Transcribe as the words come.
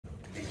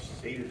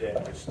seated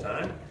at this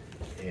time.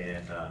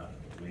 And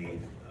we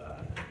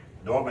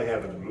normally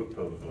have a group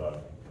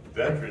of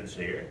veterans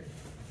here,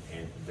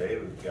 and today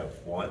we've got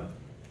one,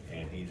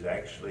 and he's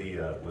actually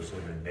was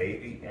in the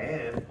Navy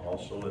and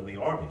also in the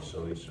Army,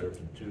 so he served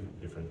in two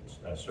different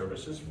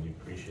services, and we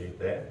appreciate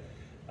that.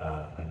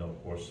 I know,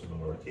 of course, some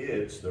of our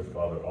kids, their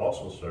father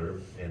also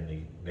served in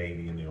the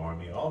Navy and the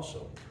Army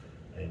also,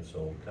 and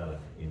so kind of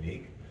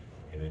unique.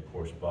 And then, of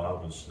course,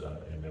 Bob was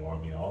in the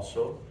Army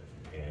also,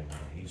 and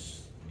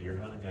he's deer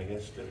hunting, I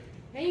guess, too.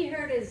 He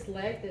hurt his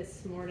leg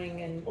this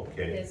morning and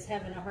Okay. is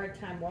having a hard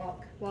time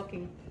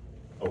walking.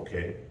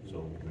 Okay,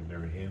 so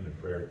remember him in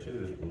prayer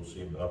too. We'll see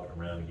him up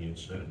and around again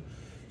soon.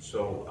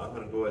 So I'm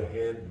going to go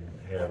ahead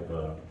and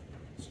have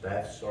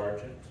Staff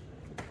Sergeant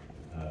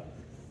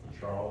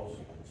Charles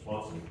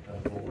Swanson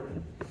come forward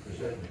and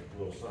present a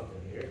little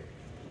something here.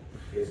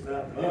 It's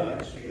not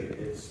much.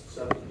 It's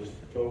something just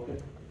a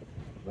token.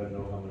 Let him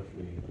know how much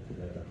we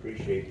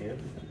appreciate him.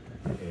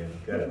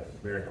 And got a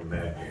American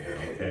map here,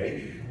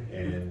 okay?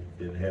 And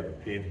then have a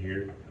pin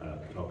here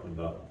talking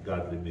about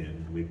godly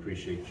men. We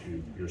appreciate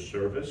your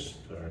service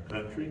to our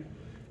country,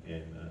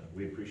 and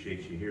we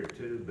appreciate you here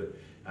too.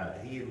 But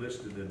he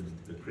enlisted in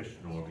the Christian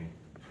Army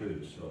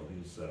too, so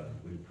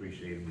we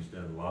appreciate him. He's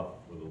done a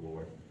lot for the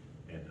Lord,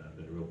 and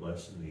been a real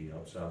blessing. He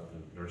helps out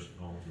the nursing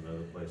homes and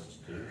other places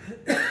too.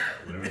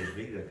 Whenever there's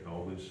need, I can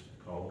always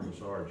call him the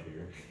Sarge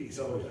here. He's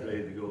always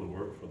ready to go to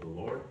work for the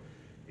Lord,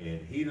 and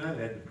he and I have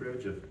had the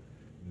privilege of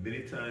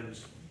many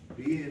times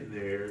being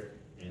there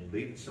and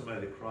leading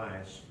somebody to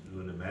Christ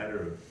who in a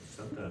matter of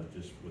sometimes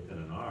just within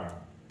an hour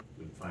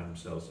would find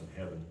themselves in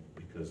heaven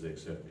because they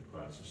accepted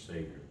Christ as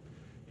Savior.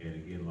 And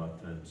again, a lot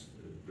of times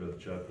Brother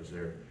Chuck was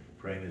there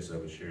praying as I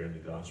was sharing the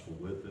gospel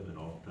with them, and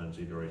oftentimes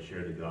he'd already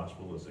shared the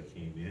gospel as I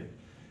came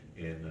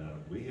in. And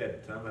we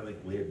had time, I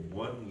think we had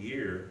 1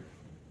 year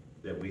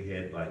that we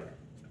had like,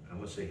 I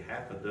want to say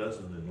half a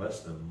dozen in less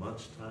than a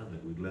month's time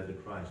that we led to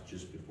Christ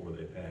just before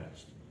they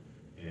passed.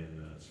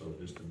 And so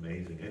just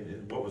amazing.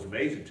 And what was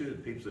amazing too, the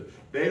people said,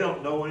 they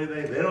don't know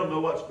anything, they don't know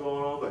what's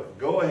going on, but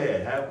go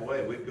ahead, have a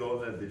way. We'd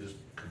go in there, they just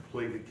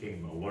completely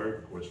came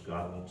alert. Of course,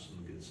 God wants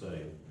them to get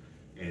saved.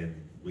 And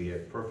we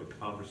had perfect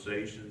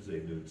conversations.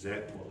 They knew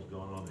exactly what was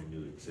going on. They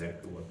knew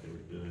exactly what they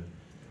were doing.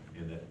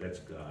 And that's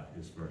God,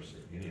 His mercy.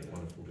 He ain't a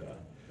wonderful God.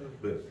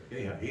 But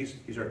anyhow, he's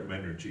our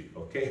commander-in-chief,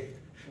 okay?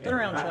 Turn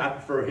around, I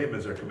prefer him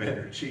as our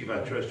commander-in-chief. I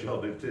trust y'all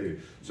do too.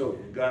 So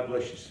God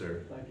bless you,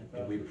 sir. Thank you,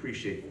 And we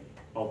appreciate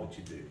all that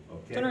you do,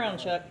 okay? Turn around,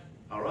 Chuck.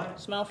 All right.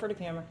 Smile for the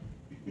camera.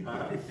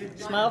 Uh,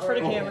 Smile for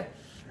the camera.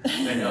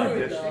 and,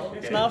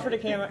 okay. Smile for the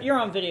camera. You're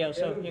on video,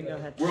 so you go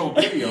ahead. We're on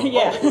video.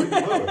 Yeah.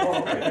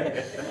 Oh,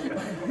 okay.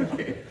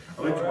 Okay.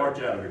 I'll let you march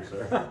out of here,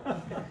 sir.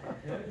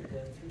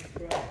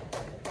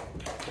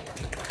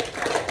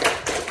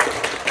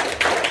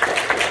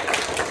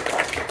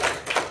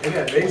 Isn't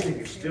that amazing?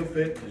 He's still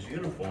fit in his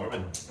uniform,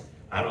 and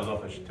I don't know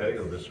if I should tell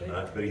you this or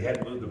not, but he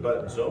had to move the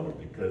buttons over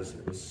because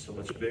it was so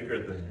much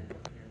bigger than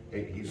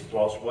he's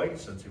lost weight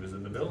since he was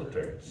in the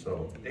military.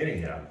 So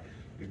anyhow,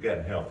 he's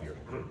gotten healthier.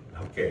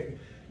 Okay,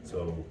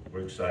 so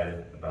we're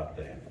excited about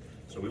that.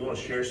 So we want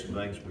to share some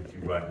things with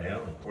you right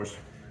now. Of course,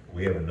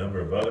 we have a number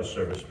of other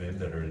servicemen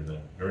that are in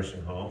the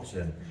nursing homes,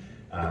 and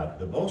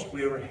the most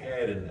we ever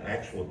had in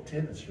actual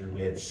attendance here, we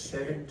had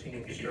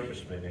 17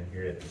 servicemen in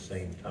here at the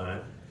same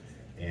time.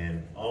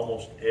 And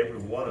almost every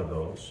one of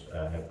those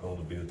have gone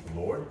to be with the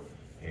Lord.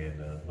 And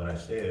when I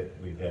say it,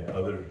 we've had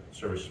other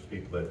service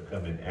people that have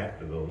come in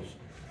after those.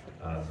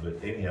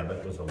 But anyhow,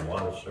 that was a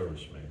lot of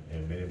servicemen.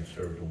 And many of them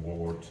served in World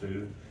War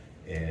II.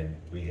 And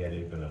we had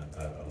even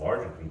a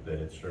larger group that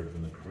had served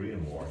in the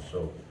Korean War.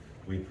 So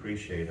we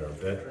appreciate our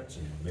veterans.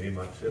 And many,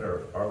 like I said,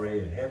 are already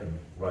in heaven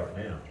right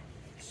now.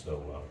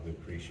 So we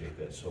appreciate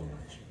that so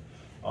much.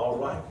 All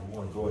right, we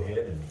want to go ahead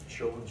and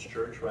Children's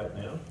Church right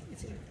now.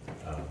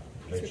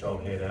 Let y'all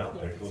head out.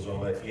 There goes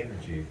all that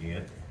energy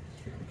again.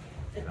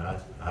 And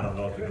I don't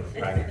know if you're going to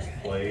practice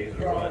plays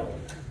or what.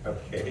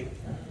 Okay.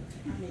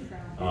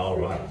 All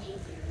right.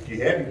 If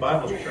you have your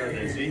Bibles, turn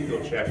to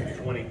Ezekiel chapter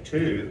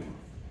 22.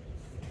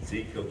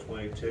 Ezekiel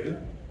 22.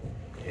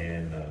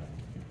 And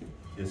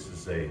this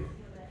is a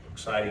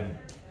exciting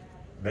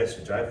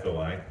message, I feel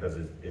like, because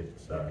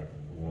it's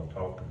we want to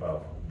talk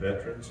about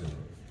veterans. And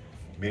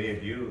many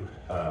of you,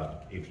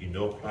 if you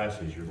know Christ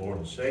as your Lord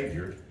and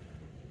Savior,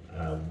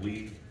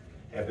 we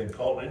have been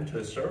called into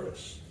a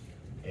service.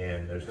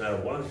 And there's not a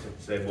one that can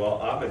say,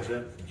 well, I'm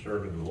exempt from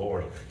serving the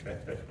Lord.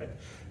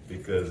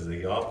 Because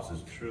the opposite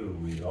is true.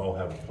 We all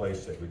have a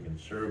place that we can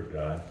serve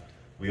God.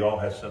 We all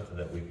have something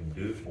that we can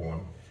do for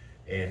Him.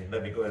 And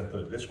let me go ahead and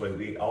put it this way.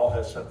 We all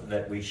have something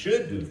that we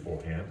should do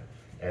for Him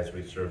as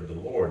we serve the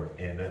Lord.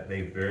 And that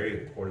may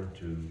vary according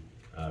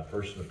to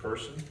person to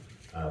person,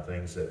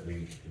 things that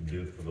we can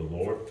do for the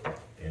Lord.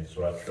 And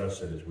so I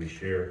trust that as we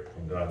share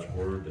from God's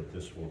Word, that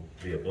this will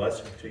be a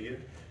blessing to you.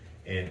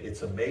 And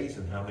it's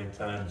amazing how many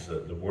times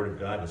the Word of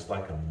God is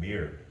like a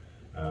mirror.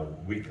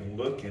 We can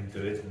look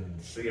into it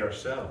and see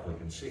ourselves. We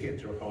can see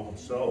into our own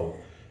soul.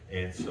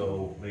 And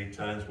so many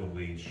times when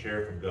we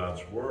share from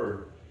God's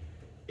Word,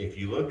 if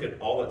you look at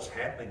all that's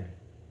happening,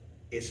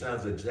 it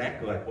sounds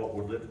exactly like what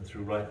we're living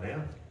through right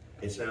now.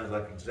 It sounds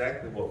like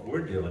exactly what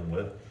we're dealing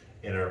with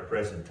in our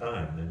present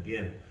time. And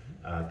again,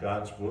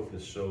 God's book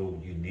is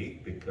so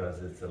unique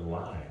because it's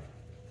alive.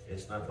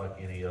 It's not like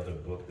any other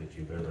book that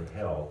you've ever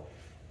held.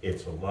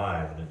 It's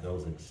alive and it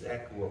knows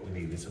exactly what we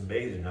need. It's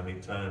amazing how many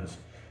times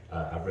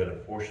I've read a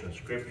portion of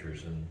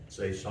scriptures and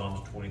say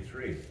Psalms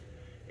 23.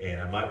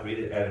 And I might read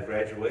it at a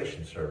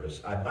graduation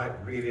service. I might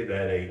read it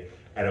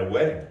at a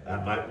wedding. I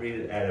might read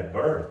it at a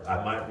birth.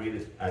 I might read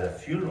it at a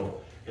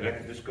funeral. And I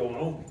can just go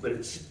on. But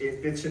it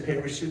fits in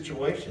every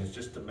situation. It's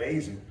just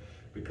amazing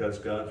because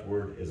God's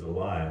word is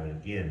alive. And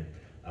again,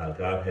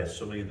 God has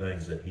so many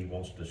things that he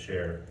wants to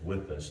share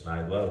with us. And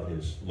I love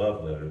his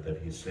love letter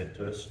that he sent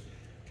to us,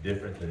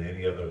 different than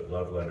any other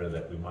love letter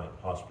that we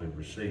might possibly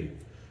receive.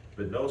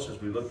 But notice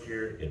as we look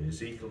here in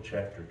Ezekiel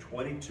chapter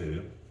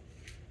 22,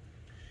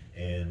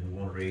 and we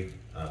want to read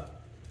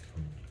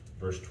from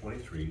verse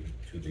 23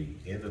 to the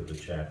end of the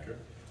chapter.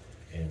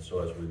 And so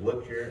as we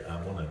look here, I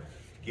want to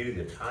give you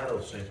the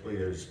title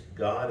simply as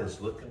God is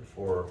looking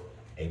for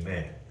a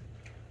man.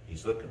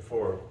 He's looking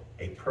for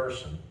a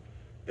person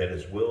that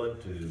is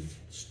willing to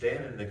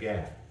stand in the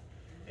gap.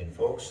 And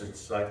folks,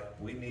 it's like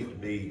we need to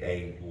be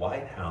a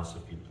lighthouse,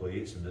 if you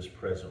please, in this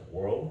present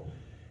world.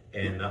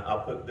 And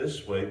I'll put it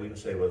this way, we can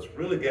say, well, it's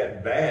really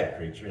gotten bad,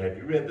 preacher. Have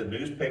you read the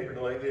newspaper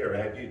lately? Or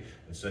have you,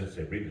 and since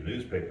they read the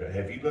newspaper,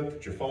 have you looked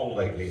at your phone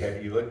lately?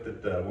 Have you looked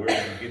at where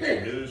you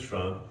get your news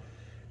from?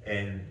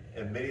 And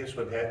many of us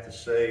would have to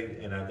say,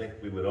 and I think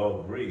we would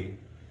all agree,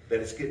 that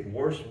it's getting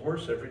worse and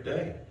worse every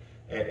day.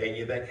 And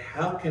you think,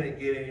 how can it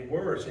get any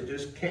worse? It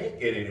just can't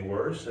get any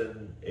worse,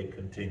 and it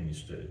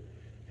continues to.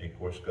 And of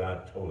course,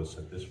 God told us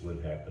that this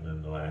would happen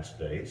in the last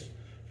days,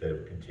 that it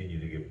would continue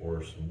to get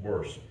worse and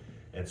worse.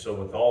 And so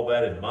with all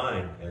that in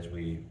mind, as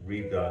we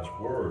read God's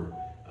word,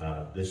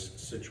 this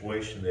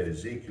situation that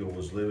Ezekiel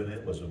was living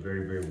in was a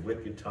very, very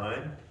wicked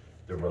time.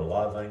 There were a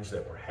lot of things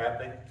that were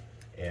happening.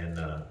 And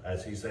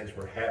as these things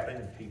were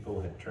happening,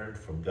 people had turned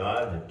from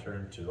God and had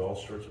turned to all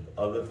sorts of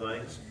other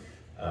things.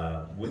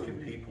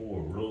 Wicked people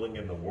were ruling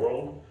in the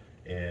world.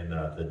 And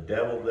the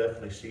devil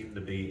definitely seemed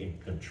to be in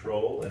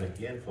control. And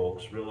again,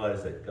 folks,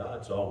 realize that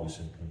God's always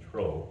in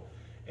control.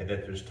 And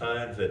that there's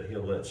times that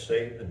he'll let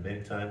Satan, and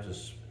many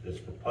times it's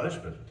for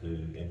punishment,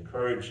 to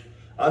encourage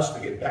us to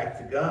get back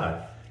to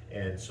God.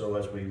 And so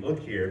as we look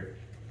here,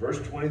 verse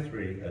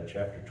 23,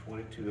 chapter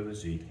 22 of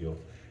Ezekiel,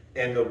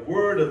 and the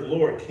word of the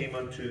Lord came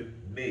unto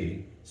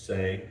me,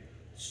 saying,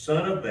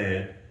 Son of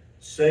man,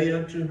 say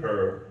unto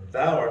her,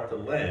 Thou art the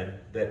land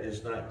that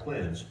is not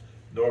cleansed,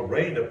 nor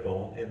rained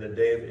upon in the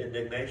day of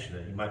indignation.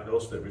 And you might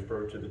notice that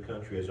referred to the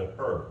country as a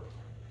her.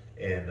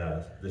 And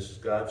this is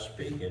God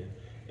speaking.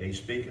 And he's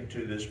speaking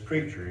to this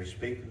preacher. He's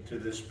speaking to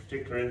this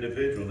particular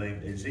individual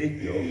named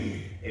Ezekiel.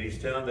 And he's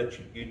telling that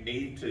you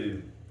need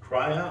to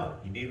cry out.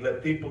 You need to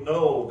let people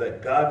know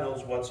that God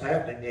knows what's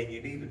happening, and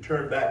you need to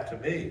turn back to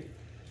me.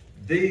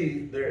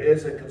 There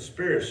is a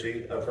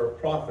conspiracy of her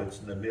prophets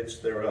in the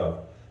midst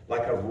thereof,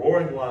 like a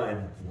roaring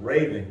lion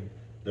raving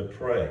the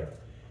prey.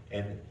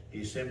 And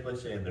he's simply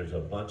saying there's a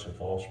bunch of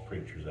false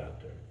preachers out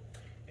there.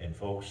 And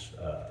folks,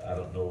 I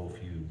don't know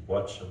if you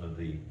watch some of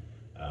the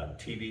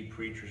TV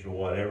preachers or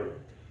whatever.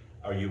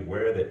 Are you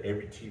aware that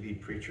every TV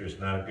preacher is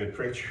not a good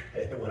preacher?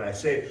 When I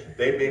say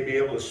they may be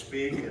able to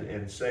speak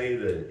and say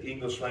the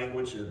English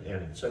language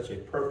in such a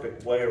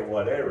perfect way or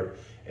whatever,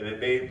 and they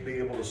may be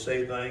able to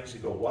say things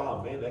and go,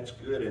 wow, man, that's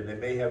good. And they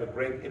may have a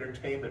great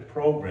entertainment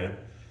program,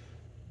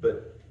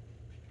 but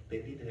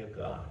they need to have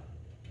God.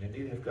 They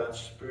need to have God's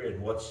Spirit.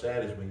 And what's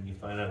sad is when you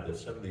find out that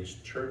some of these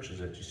churches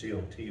that you see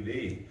on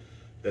TV,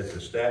 that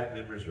the staff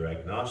members are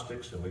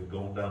agnostics, and we've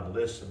gone down the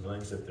list of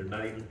things that they're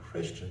not even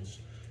Christians.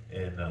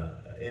 And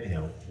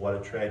anyhow, what a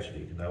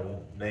tragedy. And I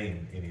won't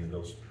name any of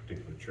those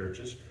particular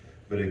churches.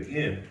 But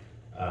again,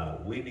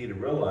 we need to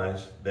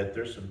realize that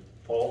there's some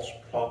false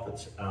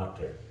prophets out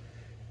there.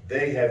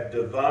 They have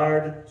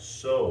devoured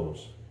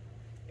souls.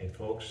 And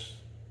folks,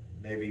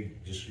 maybe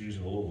just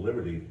using a little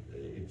liberty,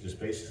 it just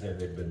basically saying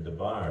they've been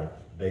devoured.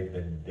 They've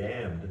been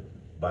damned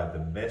by the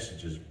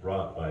messages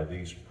brought by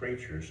these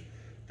preachers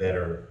that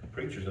are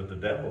preachers of the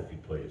devil, if you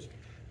please.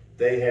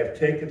 They have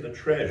taken the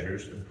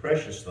treasures and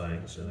precious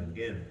things, and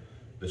again,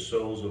 the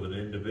souls of an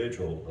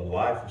individual, the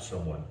life of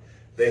someone.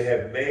 They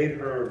have made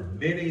her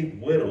many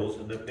widows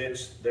in the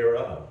midst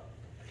thereof.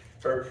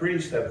 Her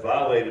priests have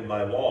violated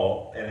my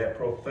law and have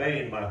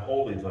profaned my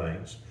holy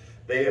things.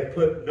 They have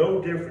put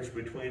no difference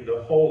between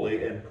the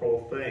holy and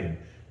profane.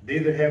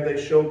 Neither have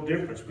they showed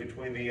difference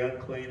between the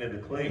unclean and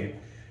the clean,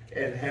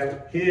 and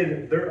have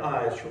hid their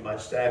eyes from my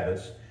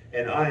Sabbaths,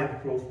 and I am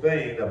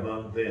profane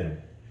among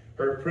them.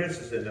 Her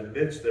princes in the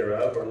midst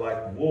thereof are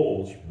like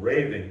wolves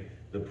raving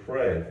the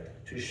prey,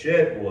 to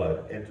shed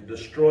blood and to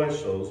destroy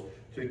souls,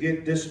 to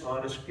get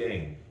dishonest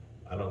gain.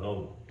 I don't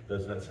know,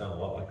 doesn't that sound a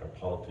lot like our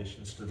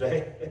politicians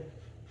today?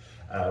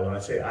 When I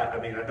say, I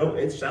mean, I know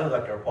it sounds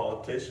like our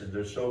politicians.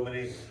 There's so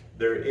many,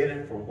 they're in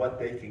it for what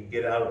they can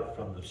get out of it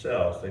from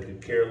themselves. They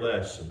could care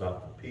less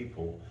about the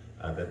people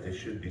that they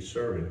should be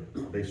serving,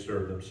 they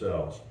serve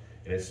themselves.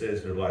 And it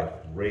says they're like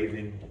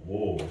raving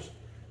wolves,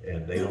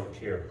 and they don't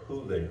care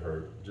who they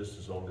hurt, just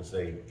as long as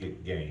they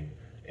get gain.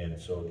 And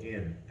so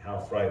again, how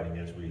frightening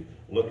as we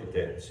look at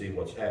that and see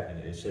what's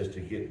happening. It says to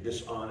get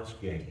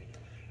dishonest gain.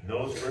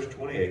 Notice verse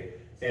 28,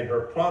 and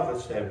her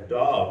prophets have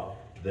daubed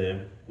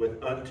them with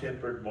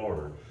untempered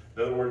mortar.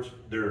 In other words,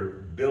 they're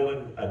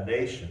building a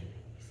nation,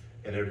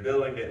 and they're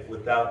building it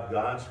without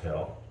God's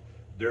help.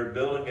 They're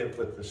building it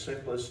with the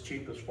simplest,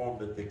 cheapest form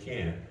that they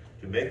can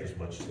to make as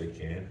much as they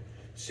can.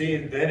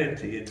 Seeing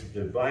vanity and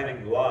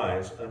divining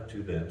lies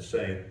unto them,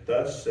 saying,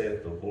 Thus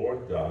saith the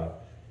Lord God,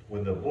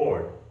 when the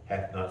Lord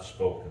hath not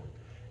spoken.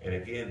 And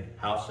again,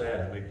 how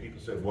sad. I mean,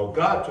 people say, well,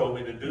 God told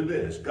me to do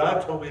this.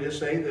 God told me to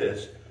say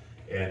this.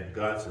 And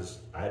God says,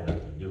 I had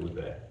nothing to do with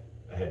that.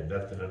 I had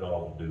nothing at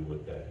all to do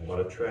with that. What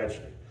a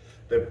tragedy.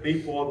 The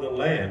people of the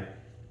land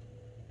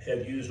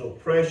have used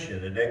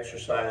oppression and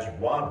exercised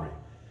robbery.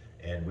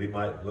 And we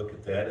might look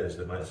at that as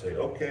they might say,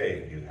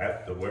 okay, you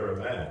have to wear a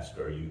mask,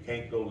 or you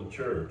can't go to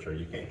church, or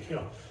you can't,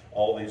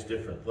 all these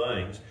different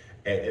things.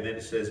 And then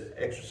it says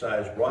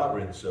exercise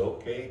robbery. And so,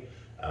 okay,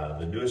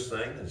 the newest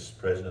thing is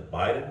President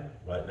Biden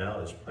right now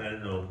is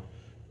planning on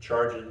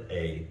charging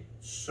a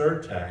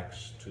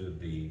surtax to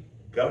the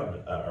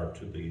government, or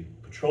to the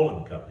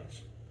petroleum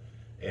companies.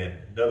 And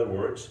in other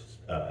words,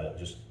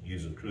 just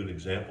use a crude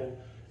example,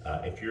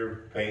 if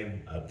you're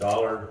paying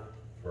 $1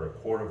 for a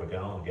quarter of a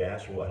gallon of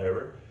gas or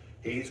whatever,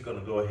 he's going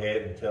to go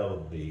ahead and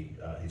tell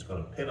he's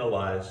going to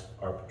penalize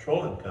our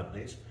petroleum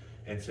companies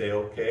and say,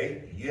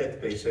 okay, you have to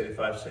pay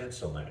 75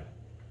 cents on that.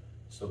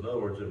 So in other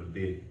words, it would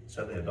be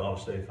something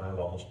 $1.75,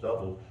 almost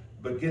double.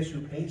 But guess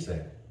who pays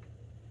that?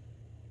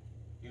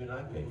 You and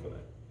I pay for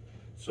that.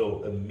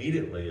 So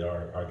immediately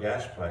our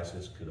gas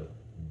prices could have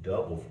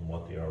doubled from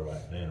what they are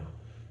right now.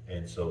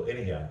 And so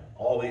anyhow,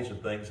 all these are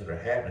things that are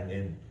happening.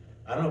 And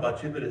I don't know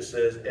about you, but it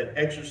says an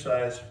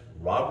exercise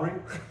robbery.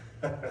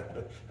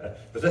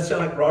 Does that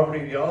sound like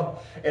robbery to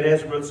y'all? And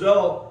as a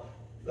result,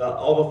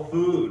 all the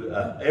food,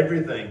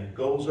 everything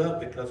goes up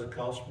because it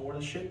costs more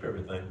to ship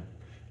everything.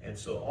 And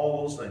so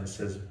all those things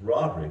says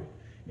robbery.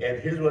 And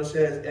here's what it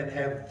says, and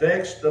have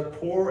vexed the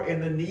poor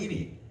and the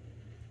needy.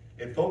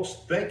 And folks,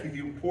 think if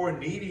you poor and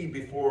needy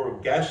before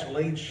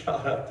gasoline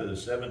shot up to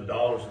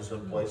 $7 in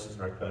some places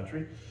in our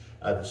country,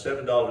 the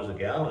 $7 a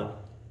gallon,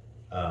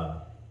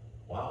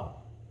 wow.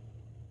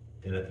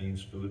 And that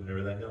means food and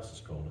everything else is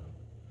going up.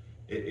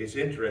 It's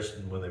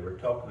interesting when they were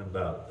talking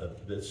about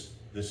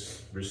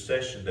this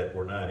recession that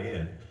we're not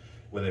in,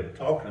 when they were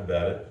talking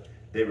about it,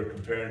 they were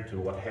comparing to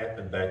what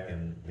happened back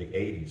in the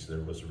 80s. There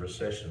was a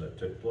recession that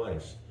took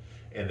place.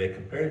 And they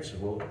compared it,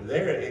 said, well,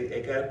 there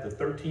it got up to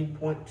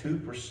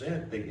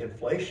 13.2%, the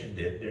inflation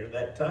did during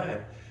that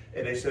time.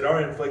 And they said,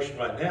 our inflation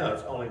right now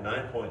is only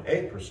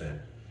 9.8%.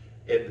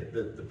 And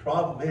the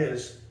problem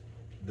is,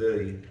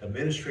 the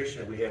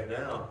administration that we have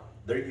now,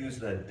 they're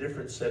using a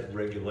different set of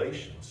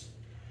regulations.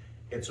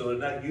 And so they're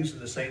not using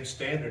the same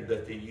standard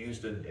that they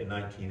used in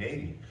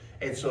 1980.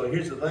 And so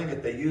here's the thing,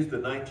 if they used the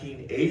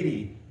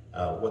 1980,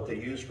 what they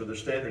used for their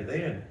standard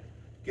then,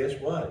 guess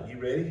what? You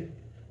ready?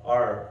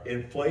 Our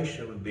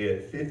inflation would be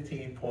at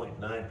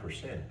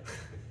 15.9%.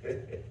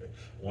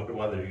 Wonder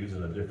why they're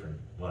using a different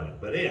line.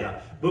 But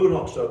anyhow, moving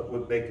on, so it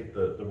would make it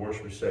the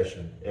worst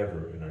recession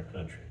ever in our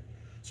country.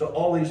 So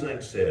all these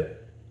things said,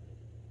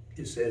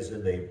 it says,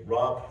 and they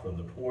robbed from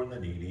the poor and the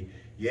needy.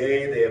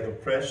 Yea, they have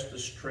oppressed the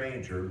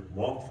stranger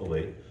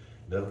wrongfully.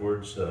 In other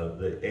words,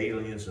 the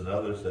aliens and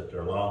others that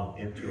they're allowing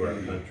into our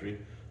country.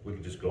 We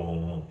could just go on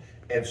and on.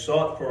 And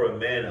sought for a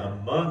man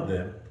among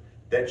them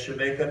that should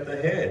make up the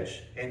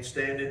hedge and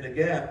stand in the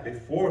gap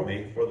before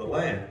me for the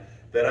land,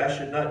 that I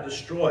should not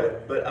destroy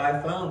it, but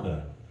I found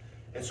none.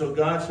 And so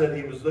God said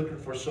he was looking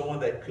for someone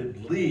that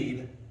could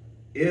lead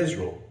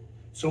Israel,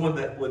 someone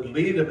that would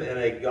lead them in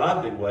a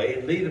godly way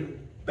and lead them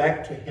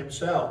back to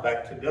himself,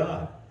 back to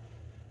God.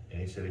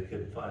 And he said he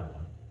couldn't find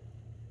one.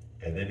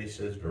 And then he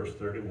says, verse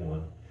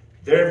 31,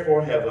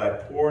 therefore have I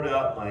poured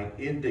out my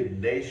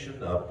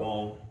indignation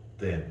upon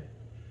them.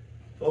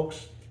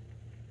 Folks,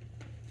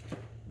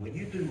 when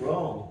you do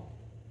wrong,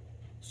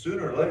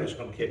 sooner or later it's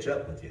going to catch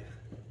up with you.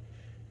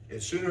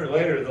 And sooner or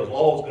later the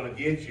law is going to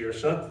get you, or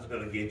something's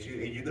going to get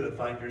you, and you're going to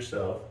find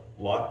yourself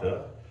locked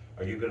up,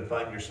 or you're going to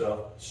find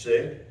yourself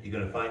sick, you're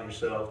going to find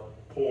yourself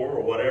poor,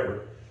 or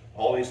whatever.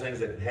 All these things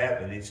that can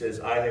happen. He says,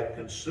 I have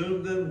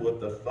consumed them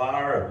with the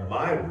fire of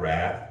my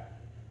wrath.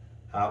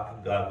 How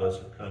can God bless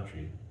a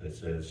country that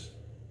says,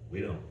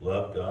 we don't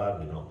love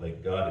God, we don't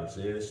think God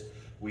exists,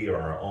 we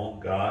are our own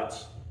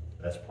gods?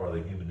 That's part of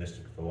the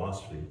humanistic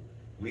philosophy.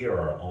 We are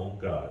our own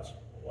gods.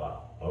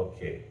 Wow,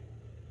 okay.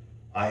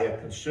 I have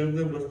consumed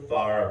them with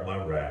fire of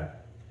my wrath.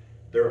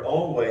 Their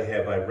own way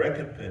have I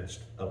recompensed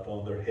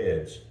upon their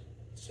heads,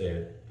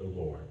 said the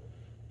Lord.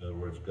 In other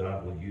words,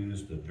 God will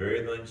use the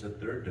very things that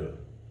they're doing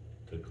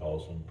to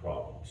cause them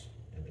problems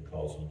and to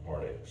cause them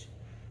heartaches.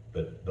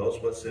 But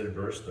notice what said in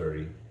verse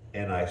 30,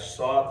 and I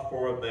sought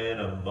for a man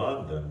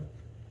among them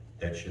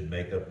that should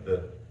make up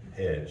the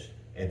hedge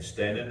and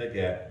stand in the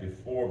gap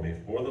before me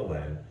for the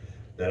land,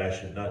 that I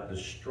should not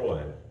destroy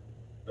it,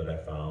 but I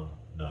found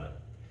none.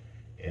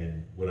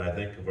 And when I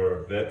think of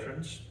our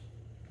veterans,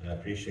 I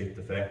appreciate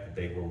the fact that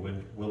they were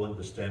willing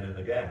to stand in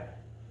the gap,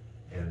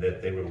 and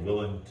that they were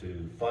willing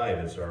to fight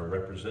as our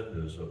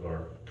representatives of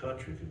our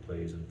country, if you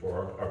please, and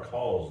for our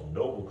cause,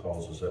 noble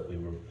causes that we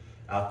were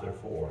out there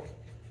for.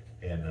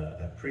 And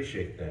I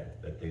appreciate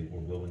that they were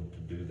willing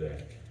to do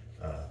that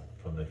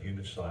from the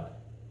human side.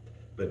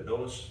 But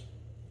notice,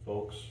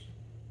 folks,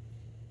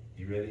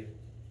 you ready?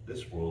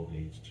 This world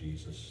needs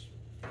Jesus.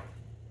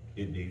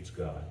 It needs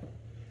God.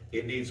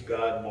 It needs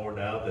God more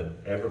now than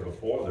ever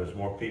before. There's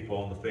more people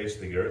on the face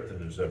of the earth than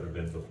there's ever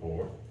been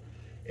before.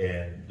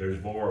 And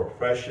there's more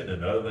oppression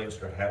and other things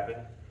that are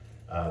happening.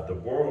 The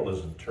world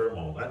is in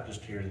turmoil, not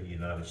just here in the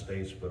United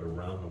States, but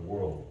around the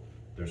world.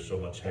 There's so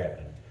much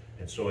happening.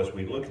 And so as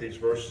we look at these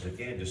verses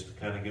again, just to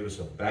kind of give us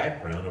a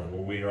background of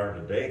where we are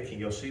today, can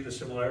y'all see the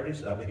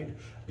similarities? I mean,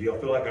 do y'all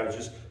feel like I was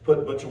just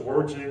putting a bunch of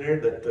words in there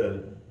that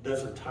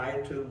doesn't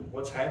tie to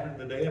what's happening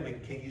today? I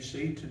mean, can you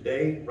see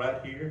today,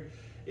 right here?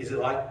 Is it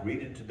like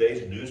reading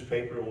today's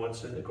newspaper in one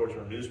sense? Of course,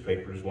 our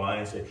newspapers lie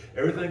and say,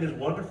 everything is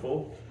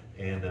wonderful.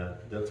 And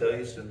they'll tell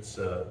you since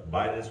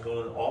Biden has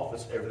gone in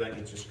office, everything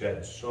has just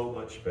gotten so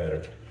much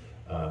better.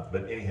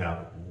 But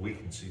anyhow, we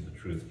can see the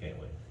truth, can't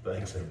we?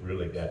 Things have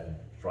really gotten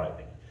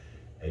frightening.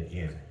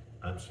 Again,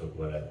 I'm so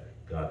glad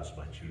God is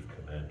my chief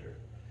commander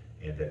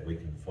and that we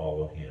can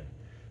follow him.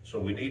 So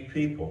we need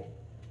people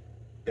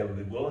that will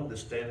be willing to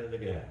stand in the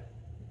gap.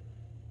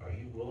 Are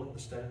you willing to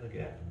stand in the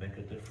gap and make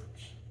a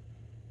difference?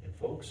 And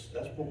folks,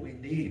 that's what we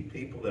need,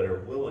 people that are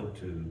willing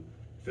to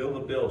fill the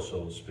bill,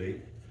 so to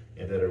speak,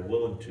 and that are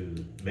willing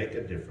to make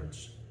a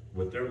difference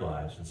with their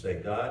lives and say,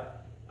 God,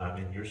 I'm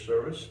in your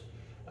service.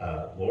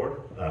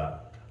 Lord,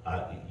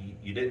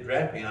 you didn't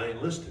draft me, I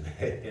enlisted.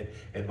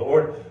 and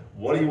Lord,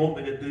 what do you want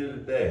me to do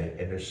today?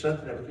 And there's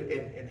something that we do.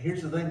 And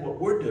here's the thing, what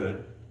we're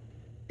doing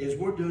is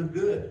we're doing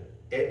good.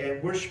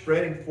 And we're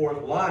spreading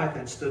forth life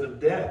instead of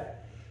death.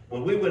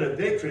 When we win a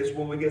victory, it's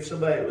when we get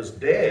somebody that was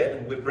dead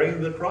and we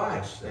bring them to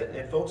Christ.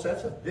 And folks,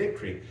 that's a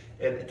victory.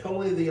 And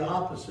totally the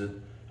opposite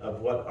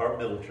of what our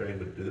military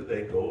would do.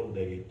 They go and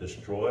they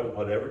destroy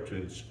whatever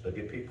to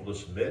get people to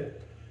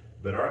submit.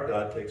 But our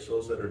God takes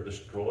those that are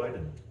destroyed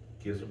and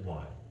gives them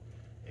life.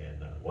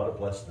 And what a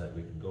blessing that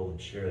we can go and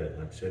share that.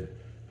 Like I said,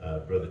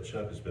 Brother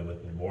Chuck has been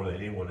with me more than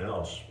anyone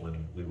else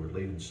when we were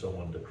leading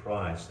someone to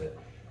Christ that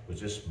was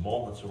just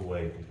moments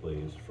away, if you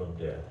please, from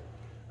death.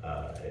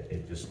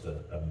 It's just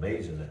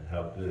amazing at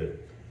how good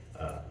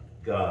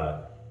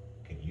God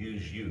can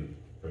use you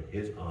for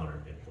his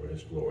honor and for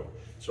his glory.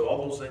 So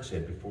all those things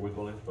said, before we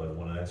go any further, I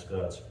want to ask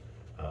God's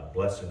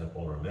blessing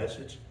upon our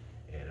message.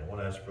 And I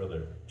want to ask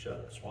Brother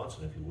Chuck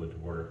Swanson, if you would, to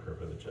word our prayer,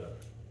 Brother Chuck.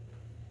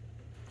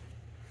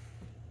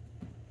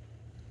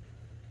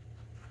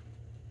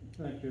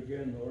 Thank you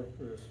again, Lord,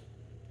 for this.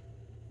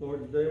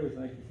 Lord, today we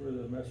thank you for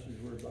the message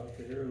we're about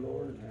to hear,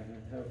 Lord,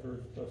 and have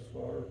heard thus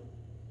far.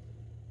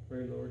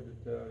 Pray, Lord,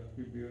 that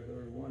you be with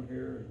everyone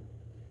here, and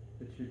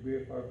that you be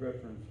with our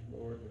veterans,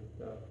 Lord,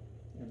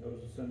 and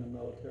those that's in the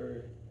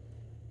military,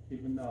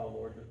 even now,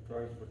 Lord, that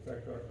tries to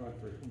protect our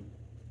country from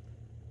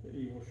the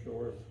evil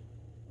shores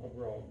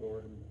abroad,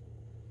 Lord.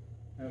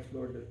 And ask,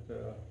 Lord,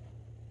 that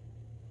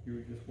you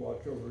would just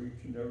watch over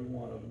each and every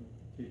one of them,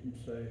 keep them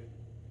safe.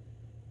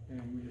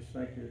 And we just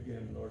thank you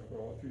again, Lord, for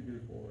all that you do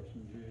for us.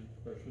 In Jesus'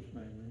 precious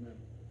name, amen.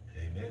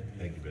 Amen.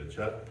 Thank you, Brother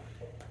Chuck.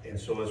 And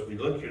so as we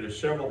look here, there's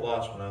several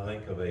lots when I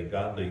think of a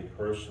godly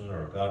person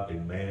or a godly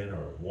man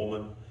or a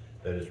woman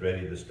that is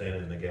ready to stand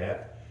in the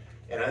gap.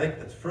 And I think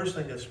the first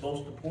thing that's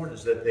most important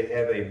is that they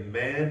have a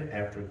man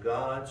after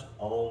God's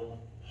own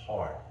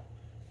heart.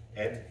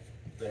 And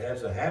that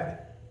has a habit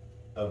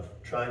of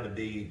trying to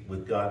be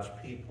with God's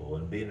people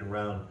and being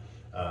around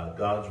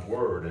God's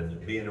word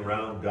and being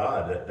around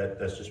God.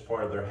 That's just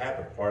part of their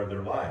habit, part of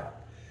their life.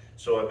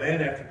 So a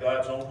man after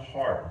God's own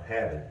heart and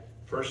habit.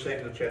 1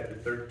 Samuel chapter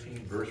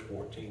 13, verse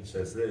 14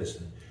 says this,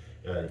 and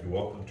you're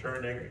welcome to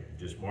turn there.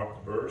 Just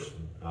mark the verse,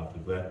 and I'll be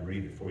glad to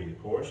read it for you,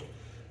 of course.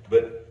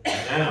 But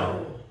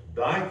now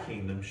thy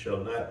kingdom shall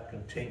not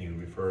continue,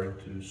 referring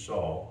to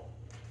Saul.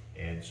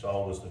 And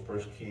Saul was the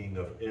first king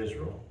of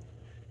Israel.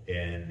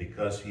 And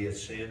because he had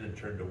sinned and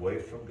turned away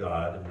from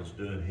God and was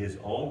doing his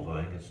own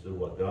thing instead of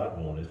what God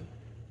wanted,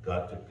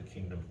 God took the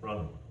kingdom from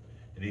him.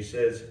 And he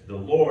says, the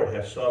Lord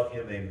hath sought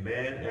him a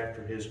man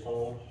after his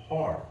own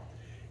heart.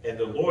 And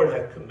the Lord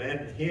hath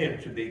commanded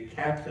him to be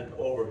captain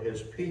over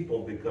his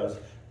people, because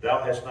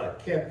thou hast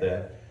not kept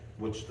that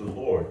which the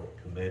Lord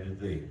commanded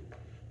thee.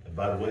 And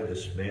by the way,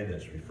 this man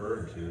that's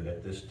referred to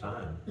at this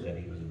time that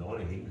he was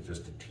anointed, he was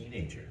just a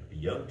teenager, a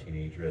young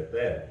teenager at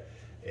that.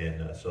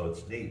 And so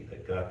it's neat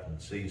that God can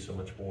see so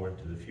much more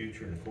into the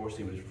future. And of course,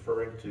 he was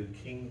referring to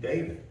King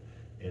David.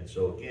 And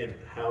so again,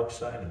 how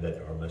exciting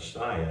that our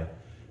Messiah,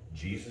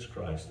 Jesus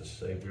Christ, the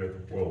Savior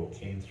of the world,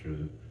 came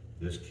through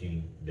this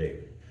King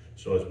David.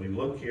 So as we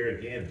look here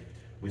again,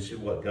 we see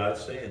what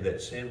God's saying,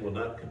 that sin will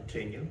not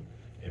continue.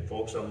 And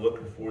folks, I'm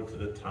looking forward to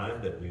the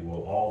time that we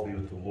will all be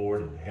with the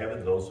Lord in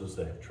heaven, those of us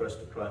that have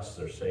trusted Christ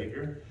as our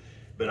Savior.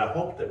 But I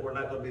hope that we're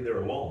not going to be there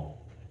alone.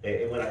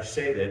 And when I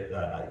say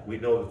that, we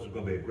know that there's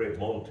going to be a great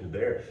multitude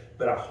there.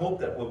 But I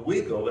hope that when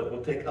we go, that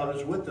we'll take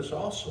others with us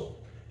also.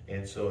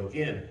 And so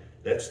again,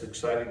 that's the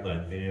exciting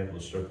line, being able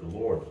to serve the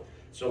Lord.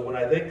 So when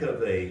I think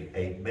of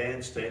a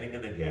man standing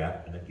in the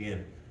gap, and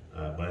again,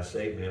 when I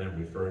say man, I'm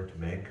referring to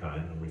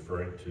mankind. I'm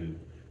referring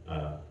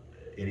to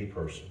any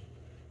person.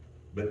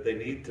 But they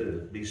need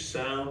to be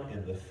sound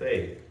in the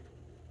faith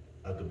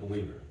of the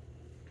believer.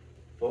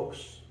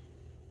 Folks,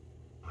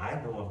 I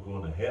know I'm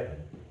going to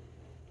heaven.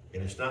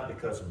 And it's not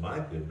because of my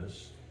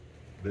goodness,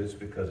 but it's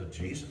because of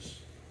Jesus.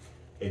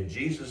 And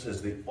Jesus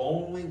is the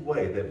only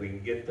way that we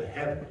can get to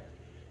heaven.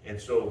 And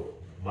so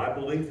my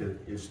belief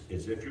is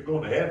if you're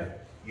going to heaven,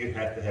 you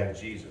have to have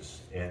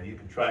Jesus. And you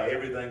can try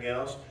everything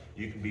else.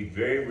 You can be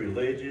very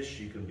religious.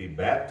 You can be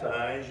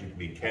baptized. You can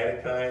be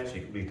catechized.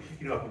 You can be,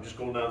 I can just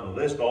go down the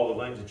list, all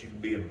the things that you can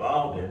be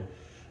involved in.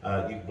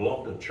 You can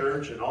belong to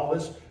church and all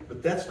this,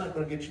 but that's not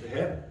going to get you to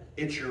heaven.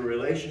 It's your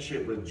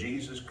relationship with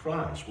Jesus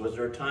Christ. Was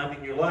there a time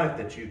in your life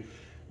that you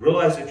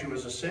realized that you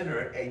was a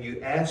sinner and you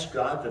asked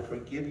God to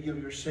forgive you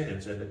of your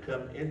sins and to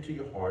come into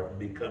your heart and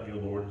become your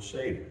Lord and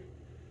Savior?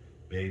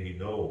 Maybe you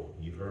know,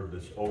 you've heard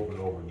this over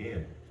and over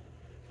again,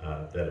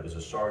 that it was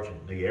a sergeant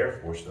in the Air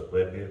Force that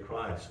led me to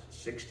Christ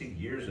 60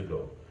 years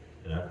ago.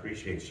 And I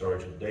appreciate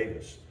Sergeant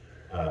Davis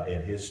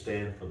and his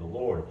stand for the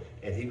Lord.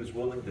 And he was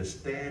willing to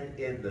stand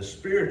in the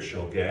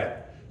spiritual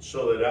gap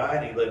so that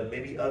and he led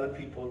many other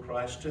people to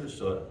Christ too,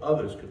 so that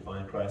others could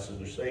find Christ as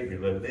their Savior. He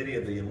led many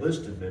of the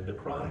enlisted men to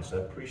Christ. I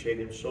appreciate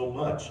him so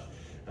much.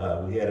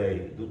 We had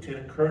a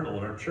lieutenant colonel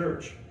in our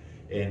church,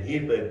 and he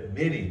led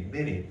many,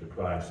 many to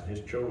Christ. And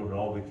his children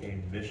all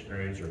became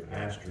missionaries or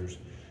pastors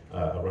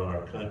around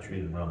our country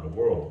and around the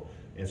world.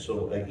 And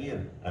so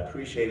again, I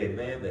appreciate a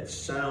man that's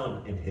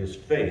sound in his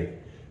faith,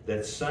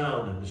 that's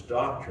sound in his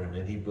doctrine,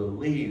 and he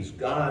believes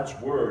God's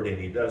word, and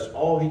he does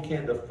all he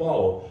can to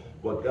follow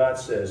what God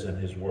says in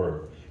his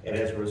word. And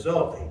as a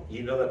result,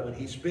 you know that when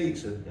he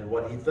speaks and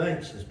what he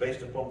thinks is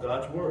based upon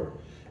God's word.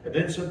 And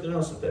then something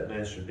else that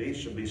man should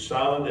be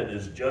solid in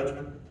his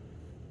judgment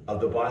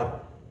of the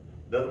Bible.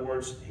 In other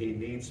words, he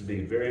needs to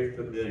be very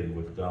familiar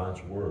with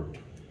God's word.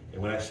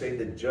 And when I say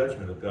the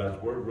judgment of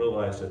God's word,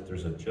 realize that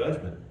there's a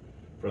judgment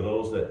for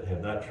those that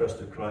have not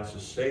trusted Christ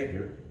as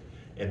Savior.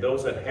 And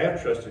those that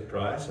have trusted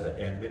Christ,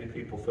 and many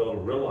people fail to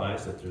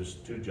realize that there's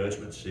two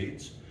judgment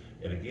seats.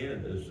 And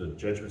again, there's the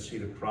judgment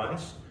seat of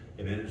Christ,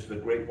 and then there's the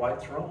great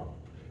white throne.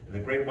 And the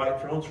great white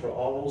throne's for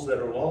all those that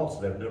are lost,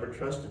 that have never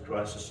trusted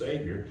Christ as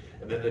Savior.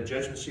 And then the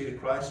judgment seat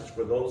of Christ is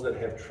for those that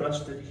have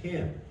trusted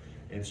him.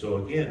 And so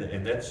again,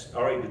 and that's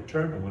already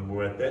determined when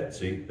we're at that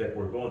seat, that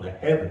we're going to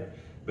heaven,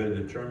 but it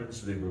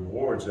determines the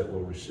rewards that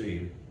we'll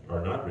receive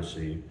or not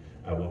receive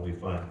when we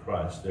find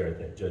Christ there at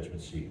that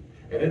judgment seat.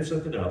 And then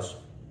something else,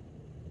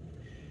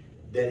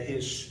 that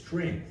his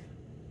strength,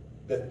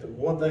 that the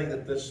one thing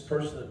that this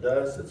person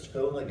does that's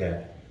filling the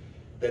gap,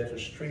 that the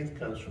strength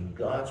comes from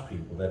God's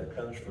people, that it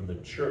comes from the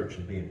church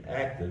and being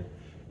active,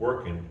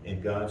 working in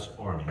God's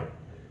army.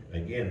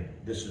 Again,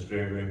 this is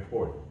very, very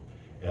important.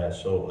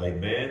 So a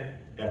man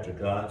after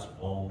God's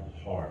own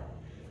heart.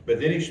 But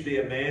then he should be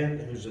a man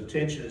whose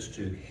attention is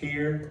to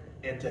hear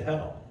and to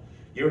help.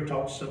 You ever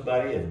talk to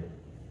somebody and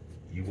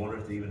you wonder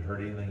if they even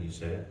heard anything you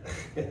said?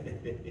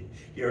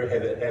 You ever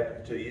had that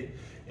happen to you?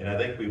 And I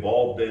think we've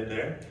all been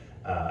there.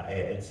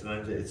 And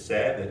sometimes it's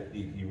sad that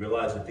you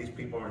realize that these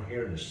people aren't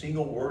hearing a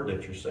single word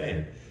that you're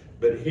saying.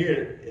 But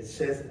here it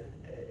says,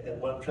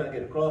 and what I'm trying to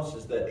get across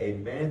is that a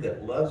man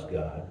that loves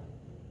God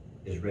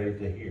is ready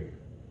to hear.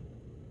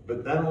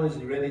 But not only is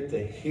he ready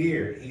to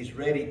hear, he's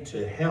ready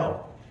to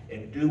help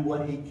and do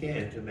what he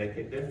can to make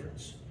a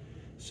difference.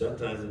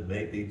 Sometimes it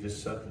may be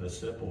just something as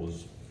simple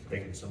as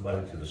taking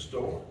somebody to the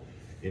store.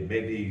 It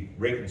may be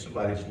raking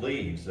somebody's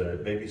leaves.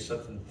 It may be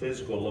something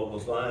physical along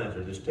those lines,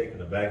 or just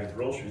taking a bag of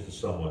groceries to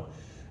someone.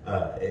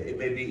 It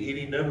may be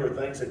any number of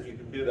things that you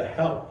can do to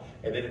help.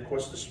 And then, of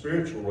course, the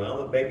spiritual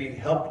realm, it may be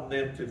helping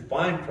them to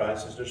find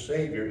Christ as their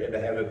Savior and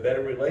to have a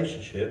better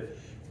relationship.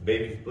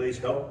 Maybe please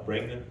help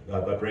bring them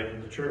by bringing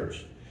them to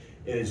church.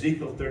 In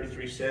Ezekiel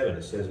 33:7,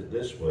 it says it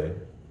this way: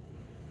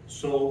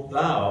 "So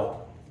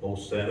thou, O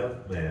son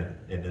of man,"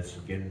 and that's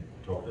again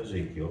talking to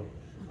Ezekiel,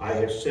 "I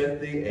have set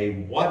thee a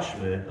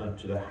watchman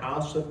unto the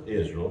house of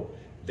Israel.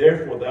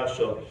 Therefore thou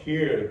shalt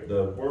hear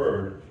the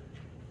word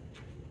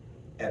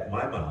at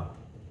my mouth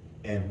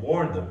and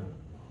warn them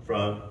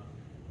from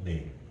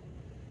me."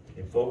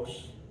 And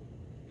folks,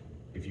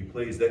 if you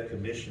please, that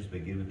commission has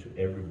been given to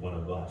every one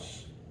of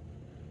us.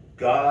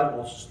 God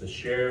wants us to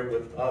share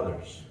with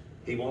others.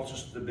 He wants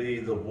us to be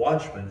the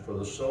watchman for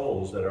the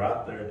souls that are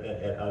out there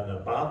and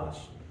about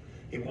us.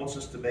 He wants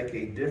us to make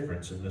a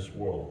difference in this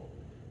world.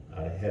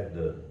 I had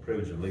the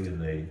privilege of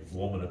leading a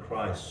woman of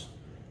Christ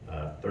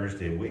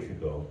Thursday a week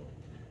ago,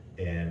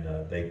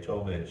 and they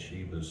told me that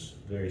she was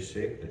very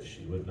sick, that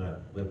she would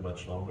not live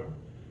much longer.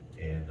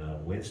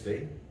 And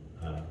Wednesday,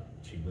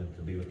 she went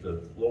to be with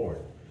the Lord.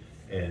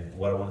 And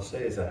what I want to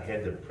say is I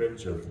had the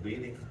privilege of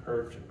leading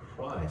her to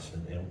Christ,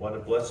 and what a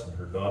blessing.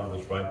 Her daughter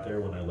was right there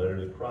when I led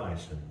her to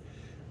Christ. And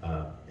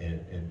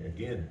And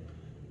again,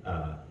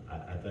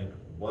 I think,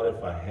 what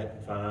if I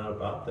hadn't found out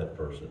about that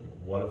person?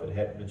 What if it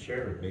hadn't been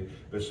shared with me?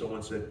 But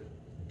someone said,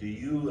 do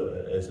you,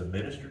 as a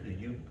minister, do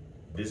you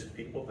visit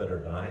people that are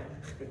dying?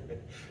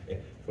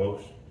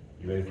 Folks,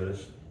 you ready for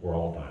this? We're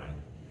all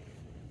dying.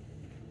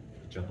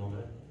 Did you know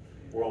that?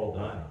 We're all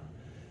dying.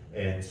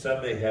 And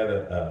some may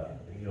have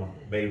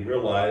may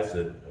realize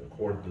that,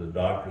 according to the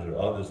doctors or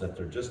others, that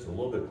they're just a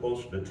little bit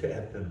closer to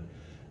death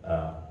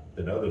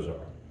than others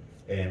are.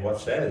 And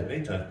what's sad is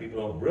many times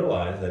people don't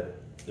realize that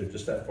they're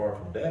just that far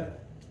from death.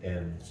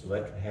 And so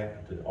that can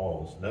happen to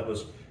all of us. None of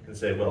us can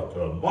say, well,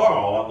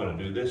 tomorrow I'm going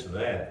to do this and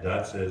that.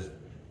 God says,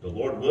 the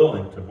Lord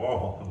willing,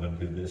 tomorrow I'm going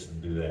to do this and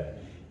do that.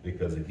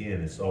 Because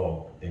again, it's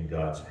all in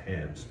God's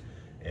hands.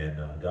 And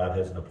God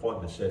has an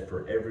appointment set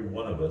for every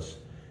one of us.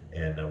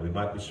 And we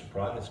might be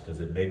surprised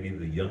because it may be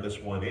the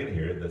youngest one in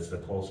here that's the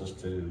closest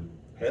to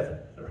heaven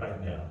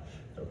right now.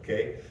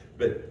 Okay?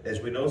 But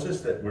as we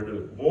notice that we're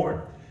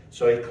born.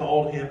 So he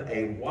called him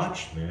a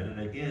watchman. And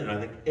again, I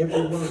think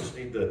every one of us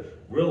need to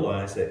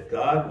realize that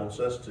God wants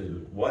us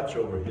to watch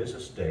over his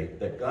estate,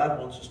 that God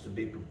wants us to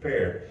be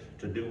prepared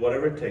to do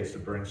whatever it takes to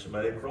bring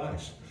somebody to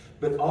Christ.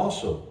 But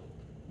also,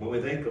 when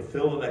we think of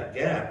filling that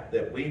gap,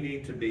 that we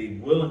need to be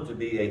willing to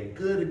be a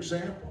good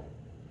example.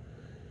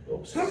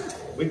 Oops.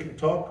 We can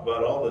talk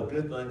about all the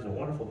good things and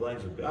wonderful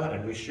things of God,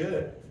 and we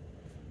should.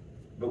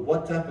 But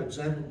what type of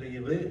example do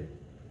you live?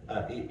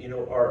 Are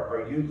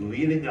you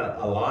leading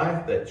a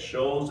life that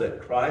shows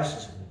that Christ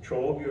is in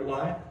control of your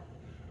life?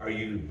 Are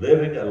you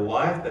living a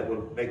life that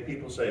would make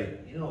people say,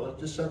 there's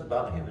just something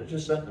about him, there's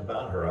just something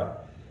about her?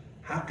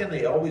 How can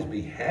they always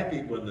be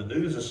happy when the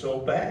news is so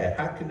bad?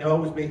 How can they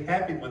always be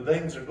happy when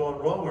things are going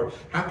wrong? Or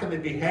how can they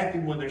be happy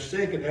when they're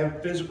sick and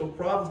have physical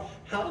problems?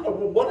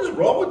 What is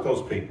wrong with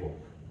those people?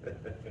 And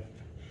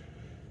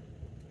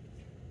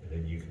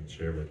then you can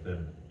share with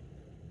them,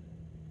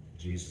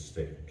 Jesus is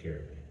taking care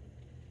of me.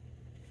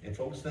 And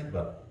folks, think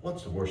about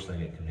what's the worst thing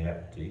that can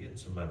happen to you. And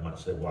somebody might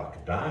say, well, I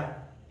could die.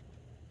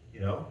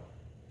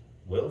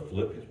 Well,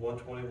 Philippians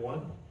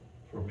 1:21,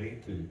 for me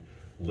to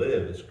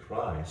live is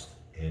Christ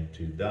and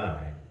to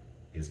die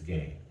is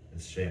gain.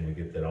 It's a shame we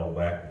get that all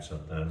backwards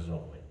sometimes,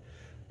 don't we?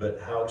 But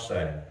how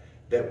exciting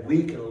that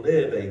we can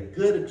live a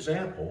good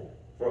example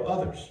for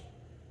others.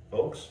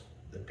 Folks,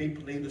 that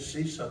people need to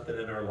see something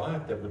in our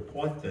life that would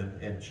point them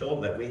and show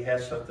them that we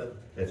have something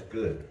that's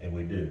good, and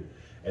we do.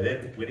 And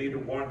then we need to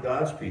warn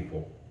God's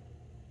people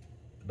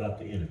about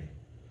the enemy.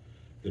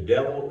 The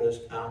devil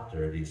is out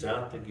there, and he's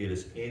out to get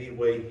us any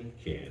way he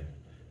can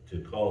to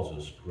cause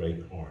us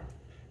great harm.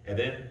 And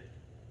then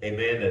a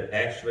man that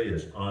actually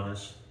is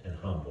honest and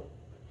humble.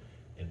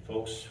 And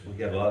folks, we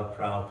got a lot of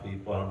proud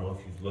people. I don't know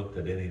if you've looked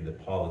at any of the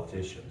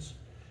politicians.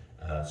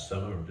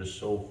 Some of them are just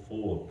so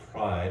full of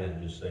pride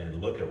and just saying,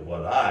 look at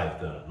what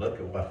I've done. Look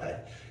at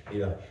what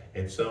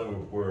and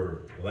some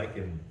were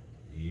thinking,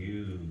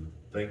 you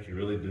think you're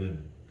really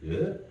doing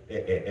good?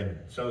 And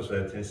some of us have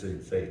a tendency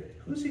to say,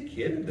 who's he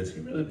kidding? Does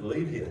he really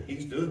believe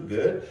he's doing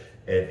good?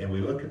 And we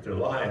look at their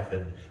life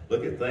and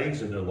look at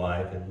things in their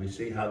life and we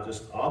see how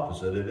just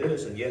opposite it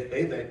is. And yet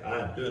they think,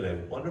 I'm doing a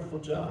wonderful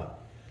job.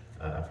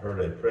 I've heard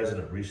a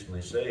president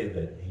recently say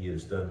that he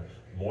has done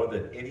more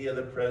than any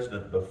other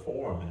president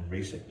before him in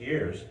recent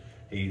years.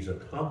 He's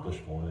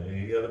accomplished more than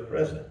any other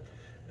president.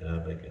 And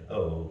I'm thinking,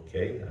 oh,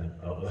 okay,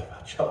 I don't know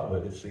about y'all,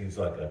 but it seems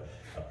like a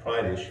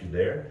pride issue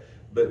there.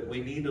 But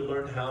we need to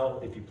learn how,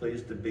 if you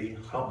please, to be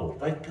humble.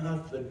 Thank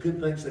God for the good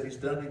things that he's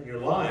done in your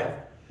life.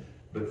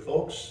 But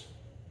folks,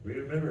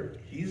 remember,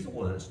 he's the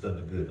one that's done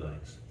the good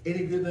things.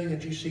 Any good thing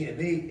that you see in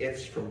me,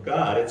 it's from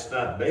God. It's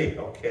not me,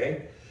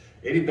 okay?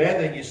 Any bad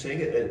thing you see,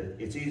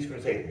 it's easy for me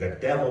to say, the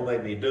devil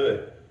made me do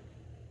it.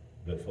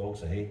 But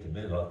folks, I hate to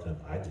admit, a lot of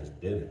times I just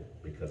did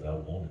it because I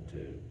wanted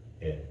to,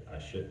 and I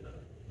shouldn't have.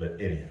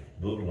 But anyhow,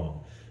 move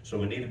along. So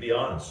we need to be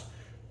honest.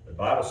 The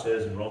Bible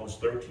says in Romans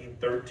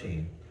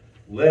 13:13,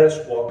 let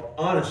us walk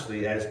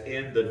honestly as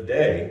in the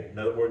day. In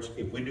other words,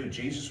 if we knew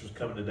Jesus was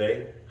coming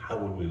today, how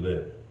would we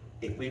live?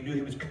 If we knew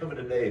he was coming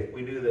today, if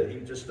we knew that he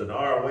was just an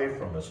hour away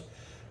from us,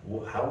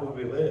 well, how would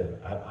we live?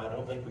 I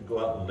don't think we'd go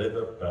out and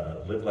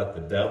live like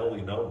the devil,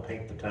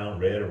 paint the town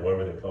red or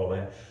whatever they call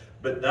that.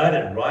 But not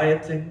in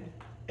rioting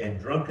and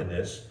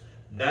drunkenness,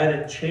 not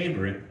in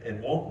chambering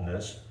and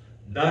wantonness,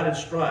 not in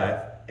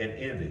strife and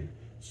envy.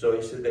 So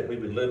he said that we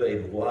would live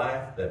a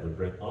life that would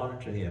bring honor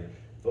to him.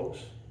 Folks,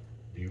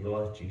 do you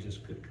realize Jesus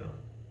could come?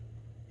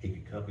 He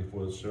could come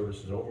before the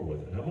service is over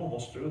with. And I'm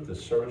almost through with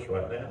this service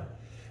right now.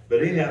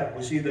 But anyhow,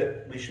 we see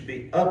that we should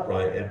be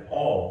upright in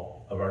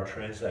all of our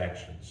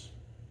transactions.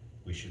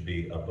 We should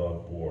be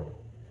above board.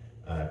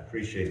 I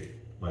appreciate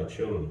my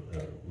children,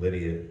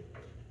 Lydia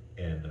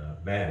and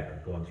Matt,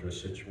 are going through a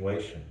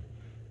situation.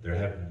 They're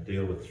having to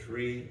deal with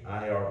 3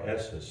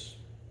 IRSs.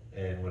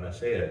 And when I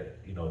say it,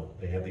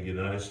 they have the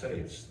United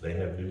States, they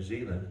have New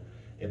Zealand,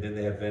 and then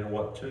they have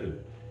Vanuatu.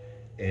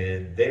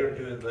 And they're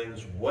doing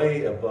things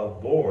way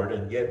above board,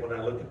 and yet when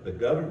I look at the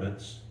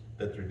governments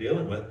that they're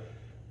dealing with,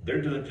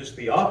 they're doing just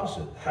the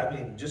opposite. I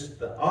mean, just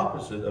the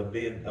opposite of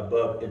being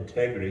above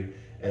integrity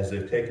as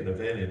they've taken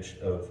advantage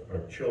of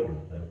our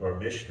children, of our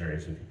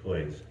missionaries, if you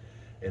please.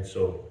 And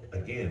so,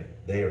 again,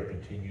 they are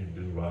continuing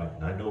to do right.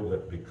 And I know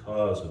that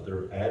because of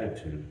their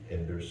attitude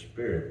and their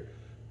spirit,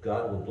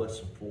 God will bless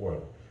them for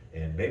it.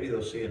 And maybe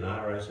they'll see an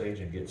IRS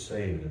agent get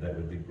saved, and that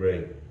would be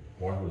great.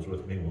 Martha was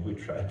with me when we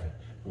tried to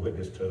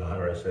witness to an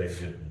IRS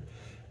agent.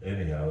 And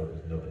anyhow,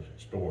 another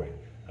story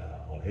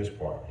on his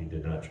part. He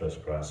did not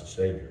trust Christ as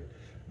Savior.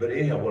 But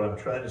anyhow, what I'm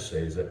trying to say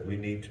is that we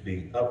need to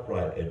be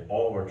upright in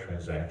all our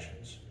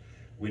transactions.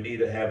 We need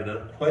to have an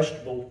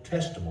unquestionable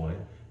testimony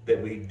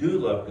that we do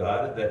love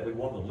God and that we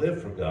want to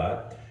live for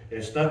God. And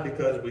it's not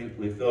because we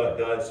feel like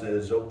God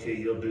says, okay,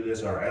 you'll do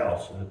this or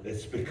else.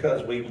 It's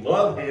because we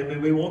love Him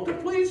and we want to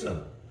please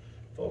Him.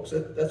 Folks,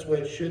 that's the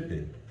way it should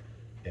be.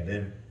 And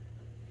then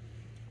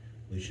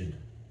we should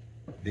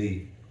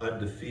be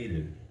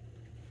undefeated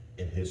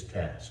in His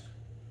task.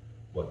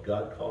 What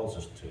God calls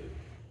us to,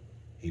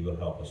 He will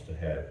help us to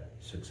have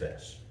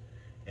success.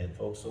 And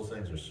folks, those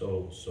things are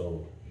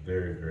so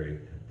very, very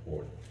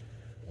important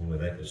when we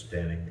think of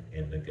standing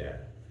in the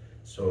gap.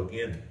 So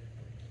again,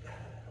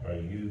 are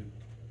you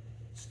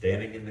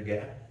standing in the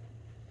gap?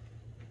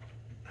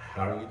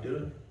 How are you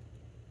doing?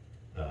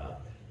 I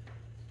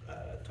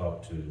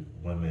talked to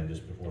one man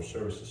just before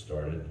services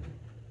started. And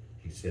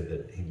he said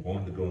that he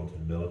wanted to go into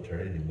the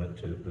military, and he went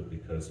to, but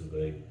because of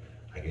a,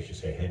 I guess you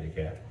say,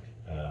 handicap,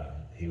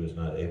 he was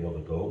not able to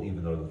go,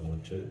 even though he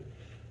wanted to.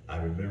 I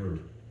remember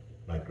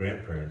my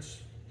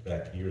grandparents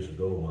back years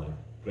ago. My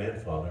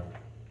grandfather,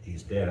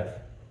 he's deaf,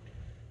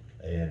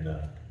 and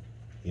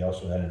he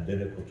also had an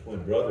identical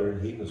twin brother,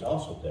 and he was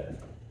also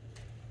deaf.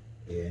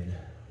 And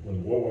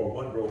when World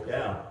War I broke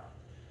out,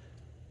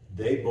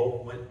 they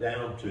both went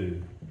down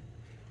to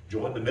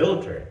join the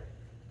military.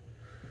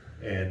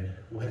 And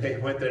when they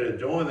went there to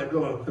join, they're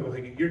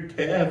going, you're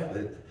deaf.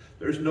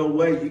 There's no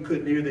way you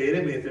couldn't hear the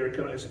enemy if they were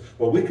coming. And said,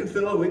 well, we can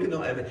feel it, we can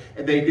know. And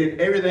they did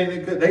everything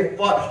they could. They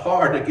fought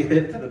hard to get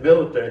into the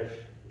military,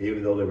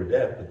 even though they were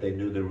deaf, but they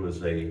knew there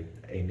was a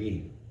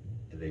need.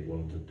 And they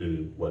wanted to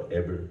do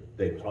whatever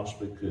they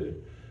possibly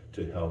could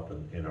to help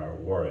in our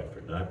war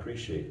effort. And I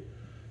appreciate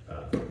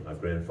my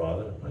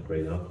grandfather, my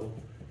great uncle,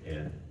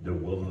 and their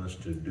willingness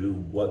to do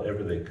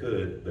whatever they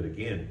could. But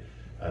again,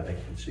 I think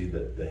you can see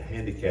that the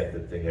handicap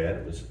that they had,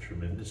 it was a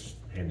tremendous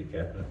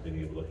handicap, not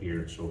being able to hear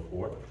and so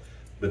forth.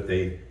 But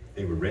they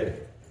were ready,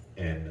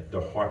 and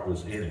their heart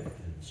was in it.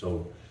 And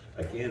so,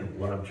 again,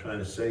 what I'm trying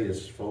to say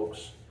is,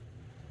 folks,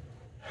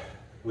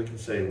 we can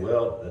say,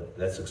 well,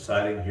 that's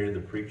exciting, hearing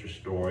the preacher's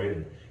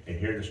story and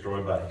hearing the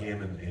story about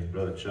him and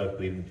Brother Chuck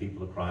leading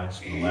people to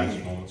Christ in the last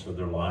moments of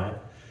their life,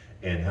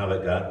 and how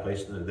that God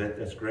placed in it.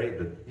 That's great,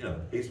 but, you know,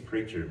 he's a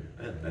preacher,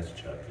 and that's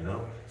Chuck, you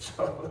know?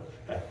 So,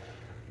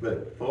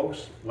 but,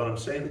 folks, what I'm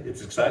saying,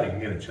 it's exciting,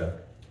 again, Chuck.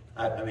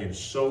 I mean, it's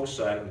so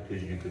exciting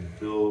because you can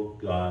feel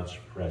God's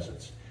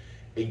presence.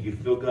 And you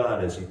feel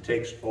God as He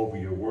takes over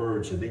your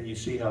words. And then you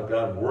see how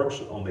God works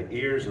on the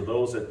ears of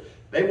those that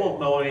they won't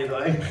know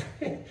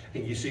anything.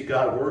 And you see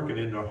God working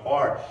in their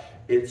heart.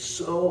 It's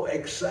so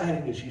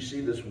exciting as you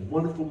see this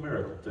wonderful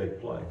miracle take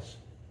place.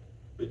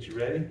 But you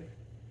ready?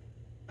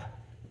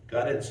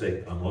 God didn't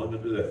say, I'm only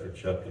going to do that for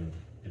Chuck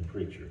and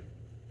Preacher.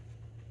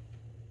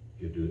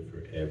 He'll do it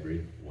for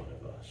every one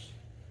of us.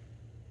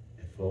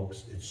 And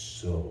folks, it's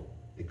so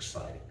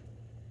exciting.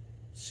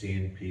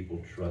 Seeing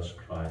people trust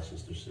Christ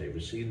as their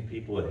Savior. Seeing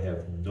people that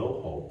have no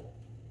hope,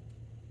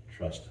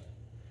 trust Him.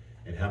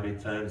 And how many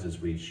times as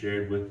we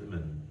shared with them,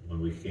 and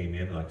when we came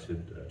in, like I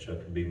said,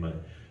 Chuck can be my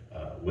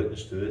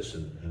witness to this,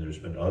 and there's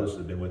been others that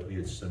have been with me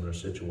in similar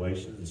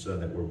situations, and some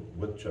that were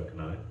with Chuck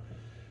and I.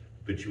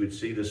 But you would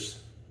see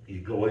this,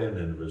 you go in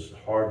and there was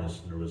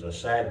hardness, and there was a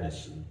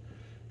sadness, and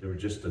there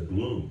was just a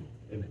gloom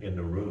in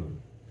the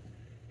room.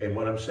 And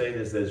what I'm saying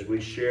is that as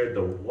we shared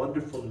the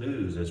wonderful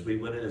news, as we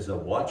went in as a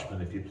watchman,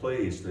 if you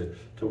please,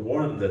 to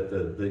warn them that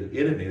the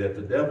enemy, that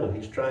the devil,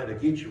 he's trying to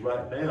get you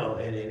right now,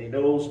 and he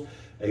knows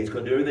he's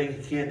going to do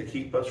everything he can to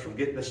keep us from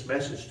getting this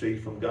message to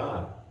you from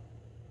God.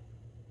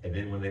 And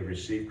then when they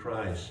receive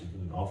Christ,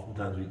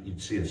 oftentimes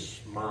you'd see a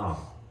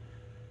smile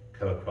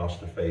come across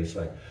their face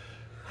like,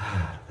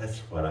 that's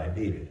what I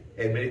needed.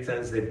 And many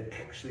times they've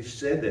actually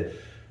said that,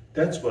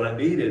 that's what I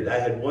needed. I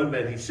had one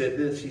man, he said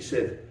this, he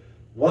said,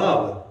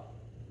 wow,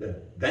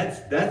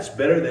 that's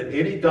better than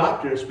any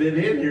doctor that's been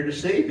in here to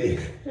see me.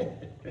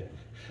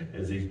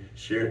 As he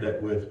shared that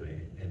with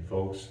me. And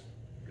folks,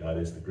 God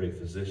is the great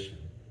physician.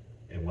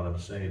 And what I'm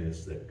saying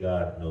is that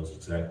God knows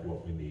exactly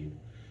what we need.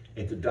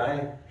 And to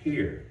die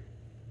here,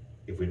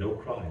 if we know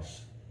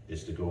Christ,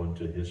 is to go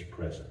into His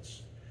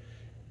presence.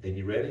 And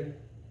you ready?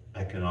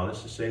 I can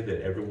honestly say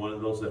that every one of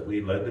those that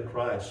we led to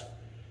Christ,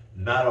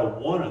 not a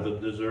one of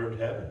them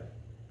deserved heaven.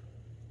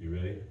 You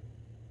ready?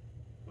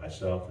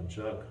 Myself and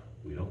Chuck,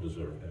 we don't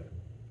deserve heaven.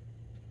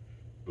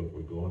 But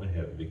we're going to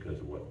heaven because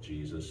of what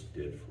Jesus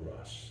did for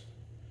us.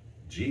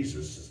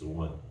 Jesus is the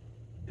one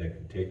that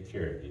can take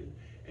care of you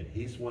And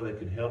he's the one that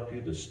can help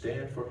you to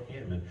stand for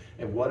him.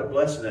 And what a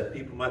blessing that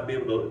people might be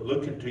able to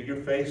look into your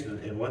face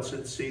and once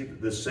and see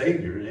the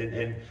Savior.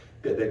 And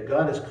that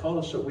God has called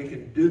us so we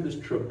can do this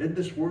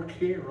tremendous work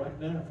here right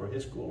now for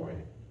his glory.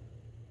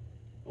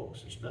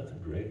 Folks, there's nothing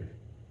greater.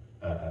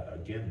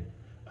 Again,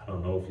 I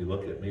don't know if you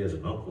look at me as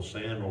an Uncle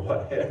Sam or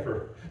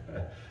whatever,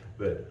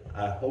 but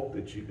I hope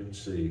that you can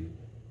see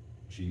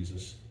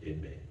Jesus in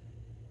me.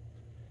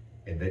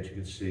 And that you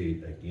can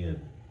see,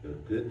 again, the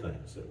good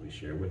things that we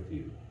share with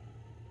you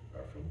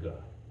are from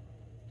God.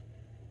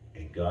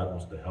 And God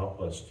wants to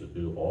help us to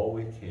do all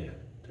we can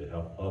to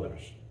help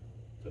others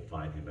to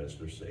find him as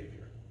their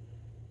Savior.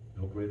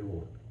 No greater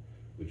work.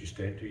 Would you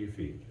stand to your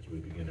feet as we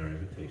begin our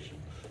invitation?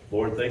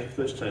 Lord, thank you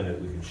for this time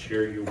that we can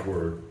share your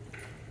word.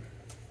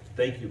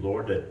 Thank you,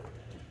 Lord, that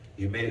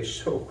you made it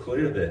so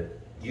clear that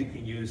you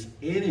can use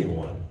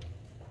anyone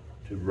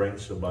to bring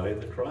somebody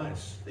to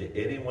Christ.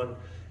 Anyone,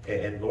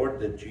 and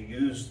Lord, that you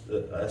use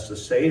us to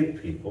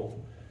save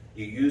people.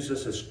 You use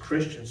us as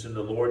Christians in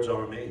the Lord's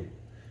army.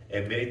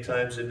 And many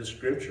times in the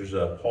scriptures,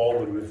 Paul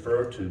would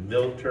refer to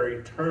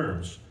military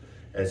terms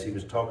as he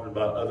was talking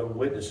about other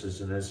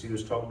witnesses and as he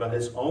was talking about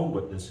his own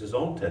witness, his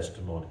own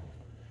testimony.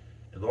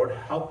 And Lord,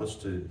 help us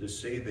to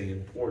see the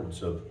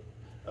importance of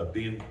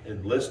being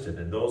enlisted.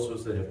 And those of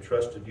us that have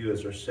trusted you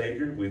as our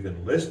Savior, we've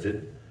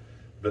enlisted.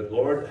 But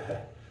Lord,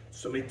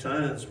 so many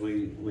times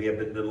we have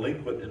been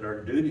delinquent in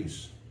our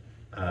duties.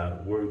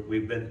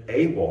 We've been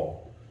AWOL.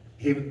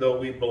 Even though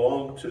we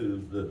belong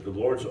to the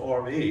Lord's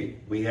army,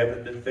 we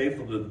haven't been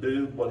faithful to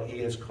do what he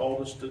has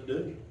called us to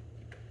do.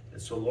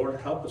 And so, Lord,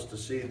 help us to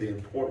see the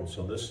importance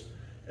on this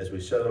as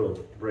we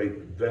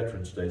celebrate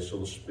Veterans Day, so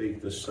to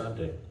speak, this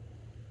Sunday.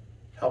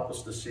 Help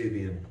us to see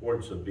the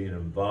importance of being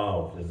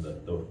involved in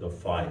the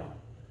fight.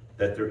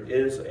 That there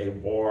is a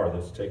war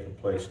that's taking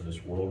place in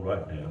this world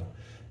right now.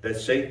 That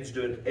Satan's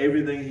doing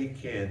everything he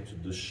can to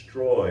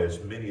destroy as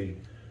many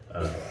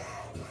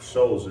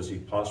souls as he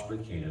possibly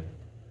can.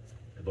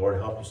 And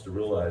Lord, help us to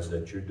realize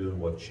that you're doing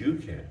what you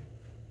can,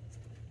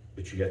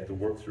 but you have to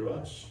work through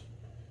us.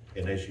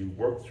 And as you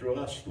work through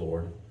us,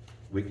 Lord,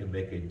 we can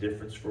make a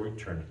difference for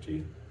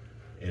eternity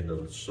in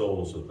the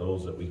souls of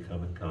those that we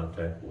come in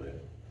contact with.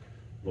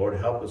 Lord,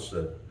 help us,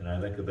 and I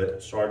think of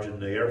that sergeant in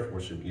the Air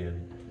Force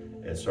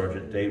again, as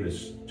Sergeant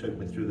Davis took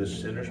me through this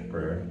sinner's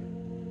prayer,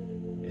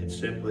 and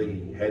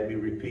simply had me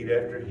repeat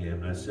after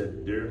him. I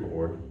said, "Dear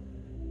Lord,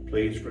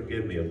 please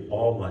forgive me of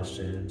all my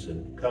sins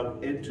and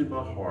come into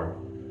my heart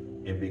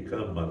and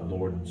become my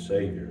Lord and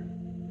Savior."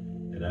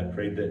 And I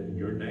prayed that in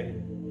your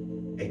name.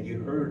 And you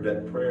heard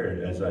that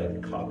prayer as I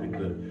copied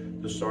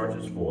the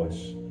sergeant's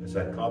voice, as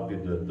I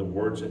copied the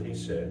words that he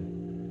said.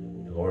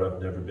 And Lord, I've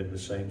never been the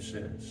same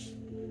since.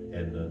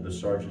 And the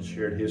sergeant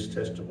shared his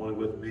testimony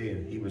with me,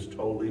 and he was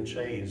totally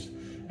changed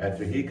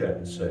after he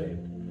got saved.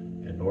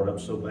 And Lord, I'm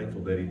so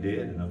thankful that he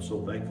did, and I'm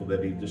so thankful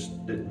that he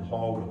just didn't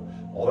hog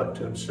all that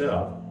to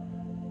himself,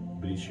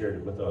 but he shared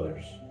it with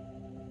others.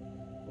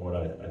 Lord,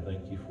 I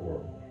thank you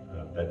for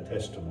that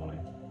testimony.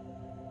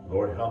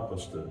 Lord, help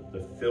us to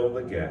fill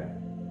the gap.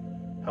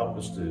 Help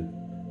us to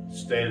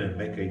stand and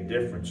make a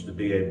difference, to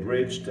be a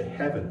bridge to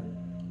heaven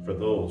for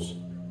those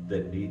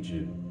that need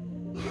you.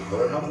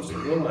 Lord, help us to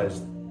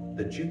realize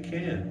that you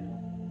can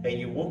and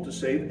you want to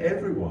save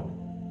everyone.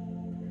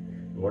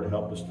 Lord,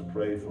 help us to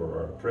pray for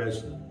our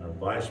president, our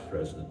vice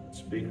president,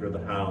 speaker of the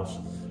House,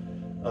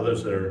 and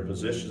others that are in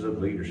positions of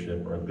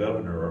leadership, our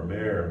governor, our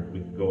mayor. We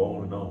could go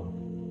on and on.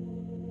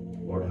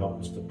 Lord, help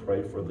us to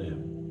pray for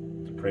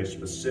them, to pray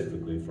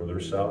specifically for their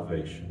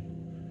salvation.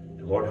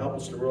 And Lord, help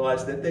us to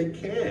realize that they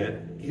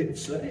can get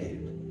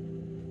saved.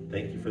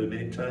 Thank you for the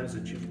many times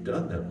that you've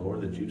done that,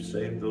 Lord, that you've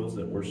saved those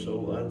that were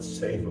so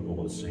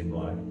unsavable, it seemed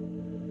like,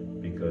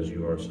 because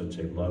you are such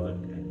a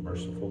loving and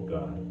merciful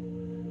God.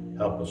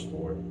 Help us,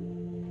 Lord,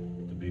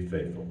 to be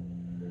faithful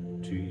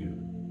to you,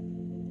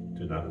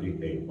 to not be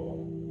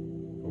able.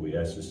 For we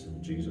ask this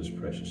in Jesus'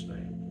 precious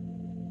name.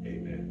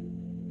 Amen.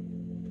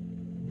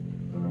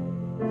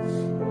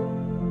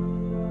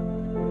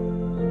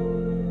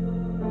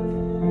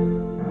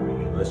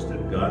 Enlisted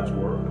in God's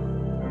work.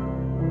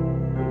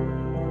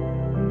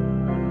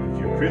 If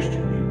you're a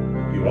Christian,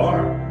 you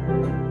are.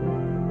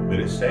 But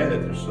it's sad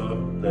that there's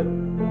some that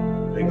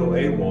they go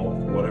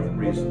AWOL for whatever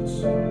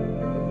reasons.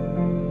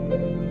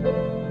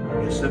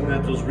 And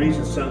sometimes those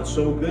reasons sound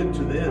so good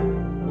to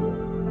them.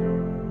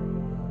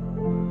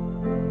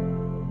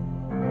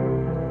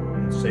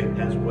 And Satan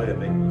has a way of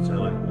making it sound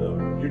like, well,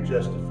 you're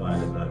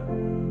justified in not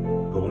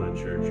going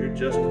to church. You're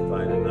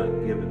justified in not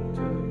giving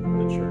to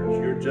the church.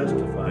 You're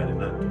justified in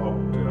not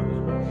talking to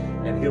others.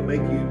 And he'll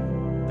make you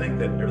think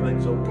that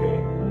everything's okay.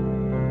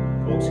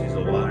 Folks, he's a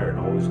liar and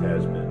always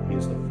has been.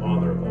 He's the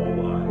father of all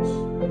lies.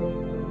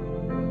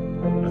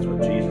 That's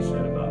what Jesus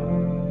said about him.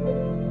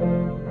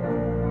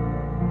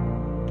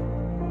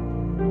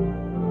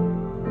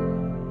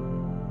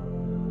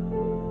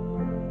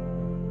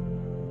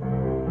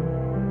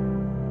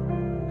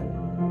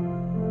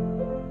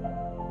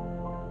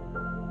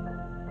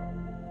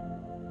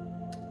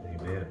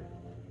 Amen.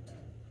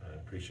 I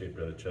appreciate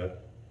Brother Chuck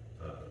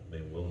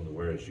being willing to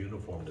wear wear his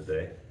uniform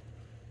today,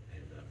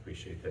 and I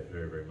appreciate that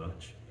very, very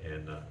much.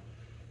 And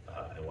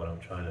what I'm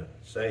trying to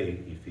say,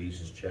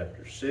 Ephesians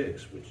chapter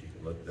 6, which you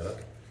can look it up,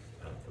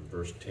 from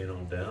verse 10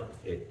 on down,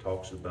 it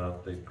talks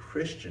about the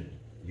Christian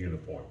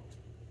uniform.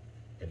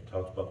 It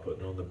talks about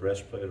putting on the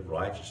breastplate of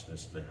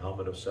righteousness and the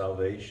helmet of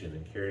salvation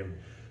and carrying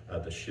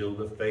the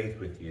shield of faith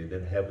with you,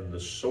 then having the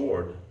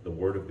sword, the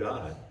word of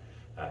God,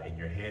 in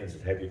your hands,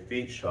 and have your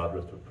feet shod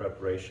with the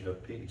preparation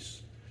of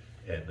peace,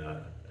 and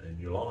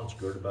your loins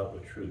girded about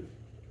with truth.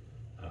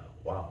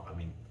 Wow, I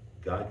mean,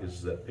 God gives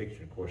us that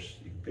picture. Of course,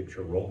 you can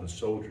picture a Roman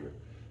soldier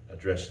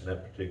dressed in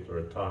that particular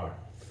attire,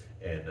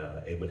 and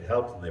it would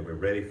help them. They were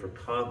ready for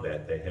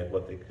combat. They had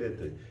what they could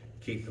to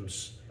keep them,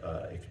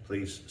 if you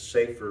please,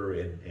 safer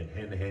in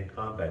hand-to-hand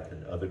combat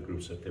than other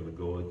groups that they would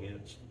go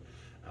against.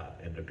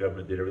 And the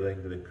government did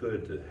everything that they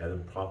could to have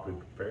them properly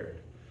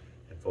prepared.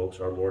 And folks,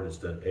 our Lord has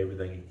done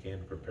everything he can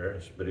to prepare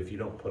us. But if you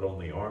don't put on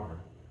the armor,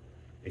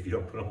 if you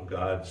don't put on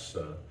God's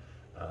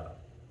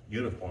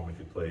uniform, if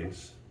you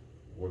please,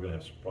 we're going to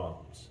have some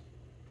problems.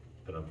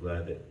 But I'm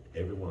glad that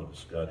every one of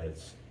us, God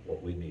has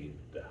what we need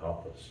to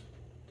help us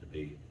to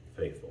be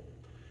faithful.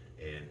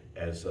 And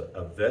as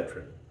a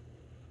veteran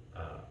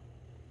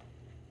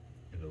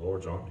in the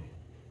Lord's army,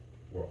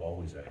 we're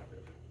always active.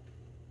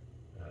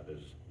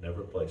 There's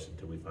never a place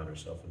until we find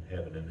ourselves in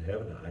heaven. In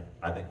heaven,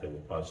 I think that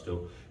we'll probably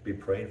still be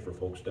praying for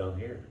folks down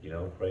here, you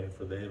know, praying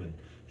for them and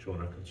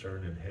showing our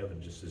concern in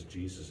heaven, just as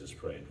Jesus is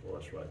praying for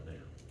us right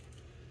now.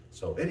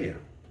 So anyhow,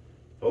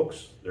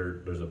 folks,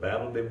 there's a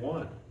battle to be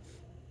won.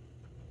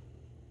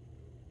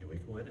 And we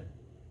can win it.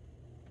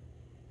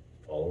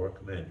 Follow our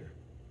commander.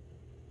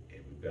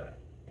 And we've got it.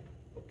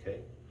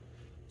 Okay?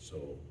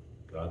 So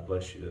God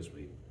bless you as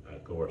we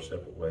go our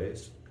separate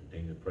ways.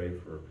 Continue to pray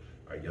for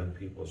our young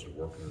people as they're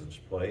working on this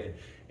play.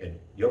 And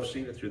you've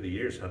seen it through the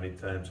years how many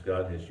times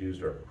God has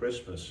used our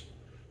Christmas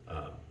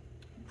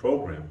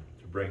program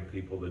to bring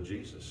people to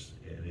Jesus.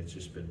 And it's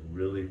just been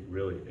really,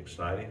 really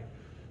exciting,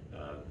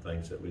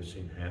 things that we've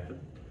seen happen.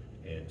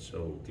 And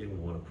so, again, we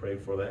want to pray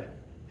for that,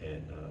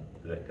 and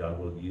that God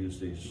will use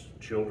these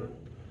children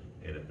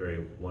in a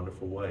very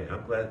wonderful way.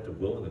 I'm glad that they're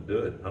willing to do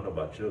it. I don't know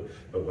about you,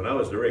 but when I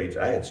was their age,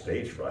 I had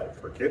stage fright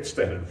for kids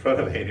standing in front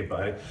of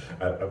anybody.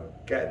 I've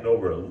gotten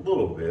over a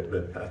little bit,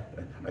 but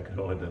I can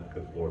only do it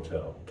because of the Lord's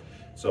help.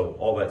 So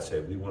all that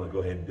said, we want to go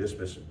ahead and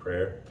dismiss in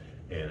prayer.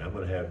 And I'm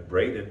going to have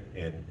Braden,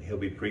 and he'll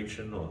be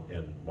preaching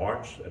in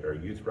March at our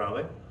youth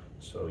rally.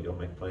 So you'll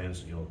make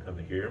plans, come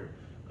to hear him.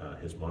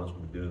 His mom's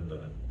going to be doing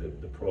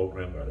the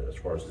program as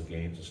far as the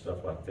games and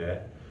stuff like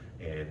that.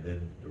 And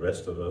then the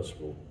rest of us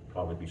will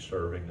probably be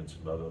serving and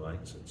some other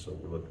things. And so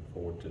we're looking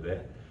forward to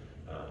that.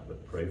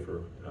 But pray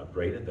for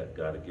Braden, that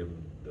God will give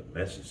him the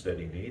message that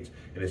he needs.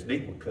 And it's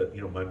neat because,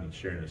 you don't mind me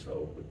sharing this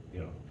whole, but,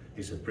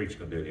 he said, preach's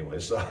going to do it anyway.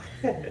 So,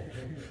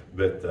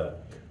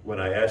 but when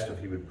I asked him if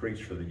he would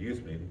preach for the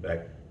youth meeting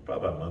back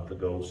probably about a month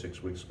ago,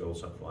 6 weeks ago,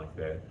 something like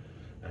that,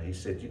 he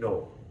said,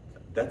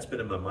 that's been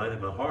in my mind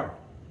and my heart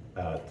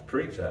to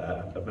preach.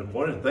 I've been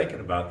wanting, thinking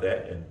about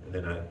that, and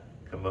then I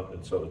come up,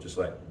 and so it's just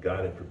like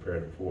God had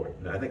prepared him for it.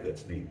 And I think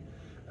that's neat,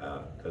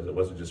 because it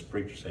wasn't just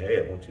preacher saying,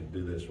 hey, I want you to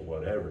do this or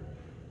whatever,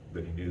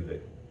 but he knew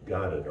that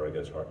God had already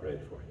got his heart ready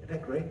for it. Isn't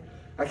that great?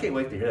 I can't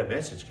wait to hear that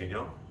message, can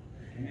y'all?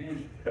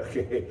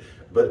 Okay,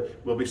 but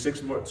we'll be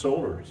 6 months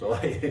older, so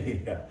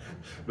yeah.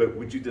 But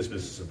would you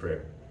dismiss us in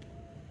prayer?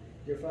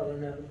 Dear Father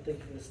in heaven, thank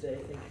you for this day.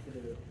 Thank you for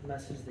the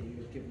message that you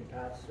have given the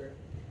pastor.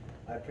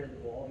 I pray that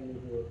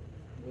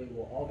we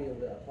will all be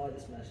able to apply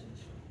this message,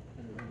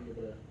 and that we'll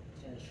be able to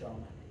stand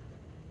strong.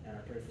 And I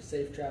pray for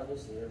safe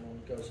travels, that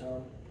everyone goes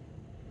home,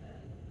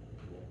 and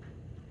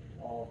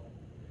we'll all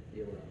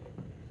be able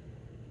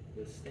to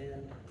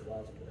withstand the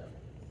laws of the devil.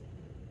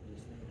 In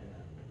Jesus' name,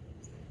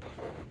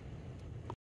 amen.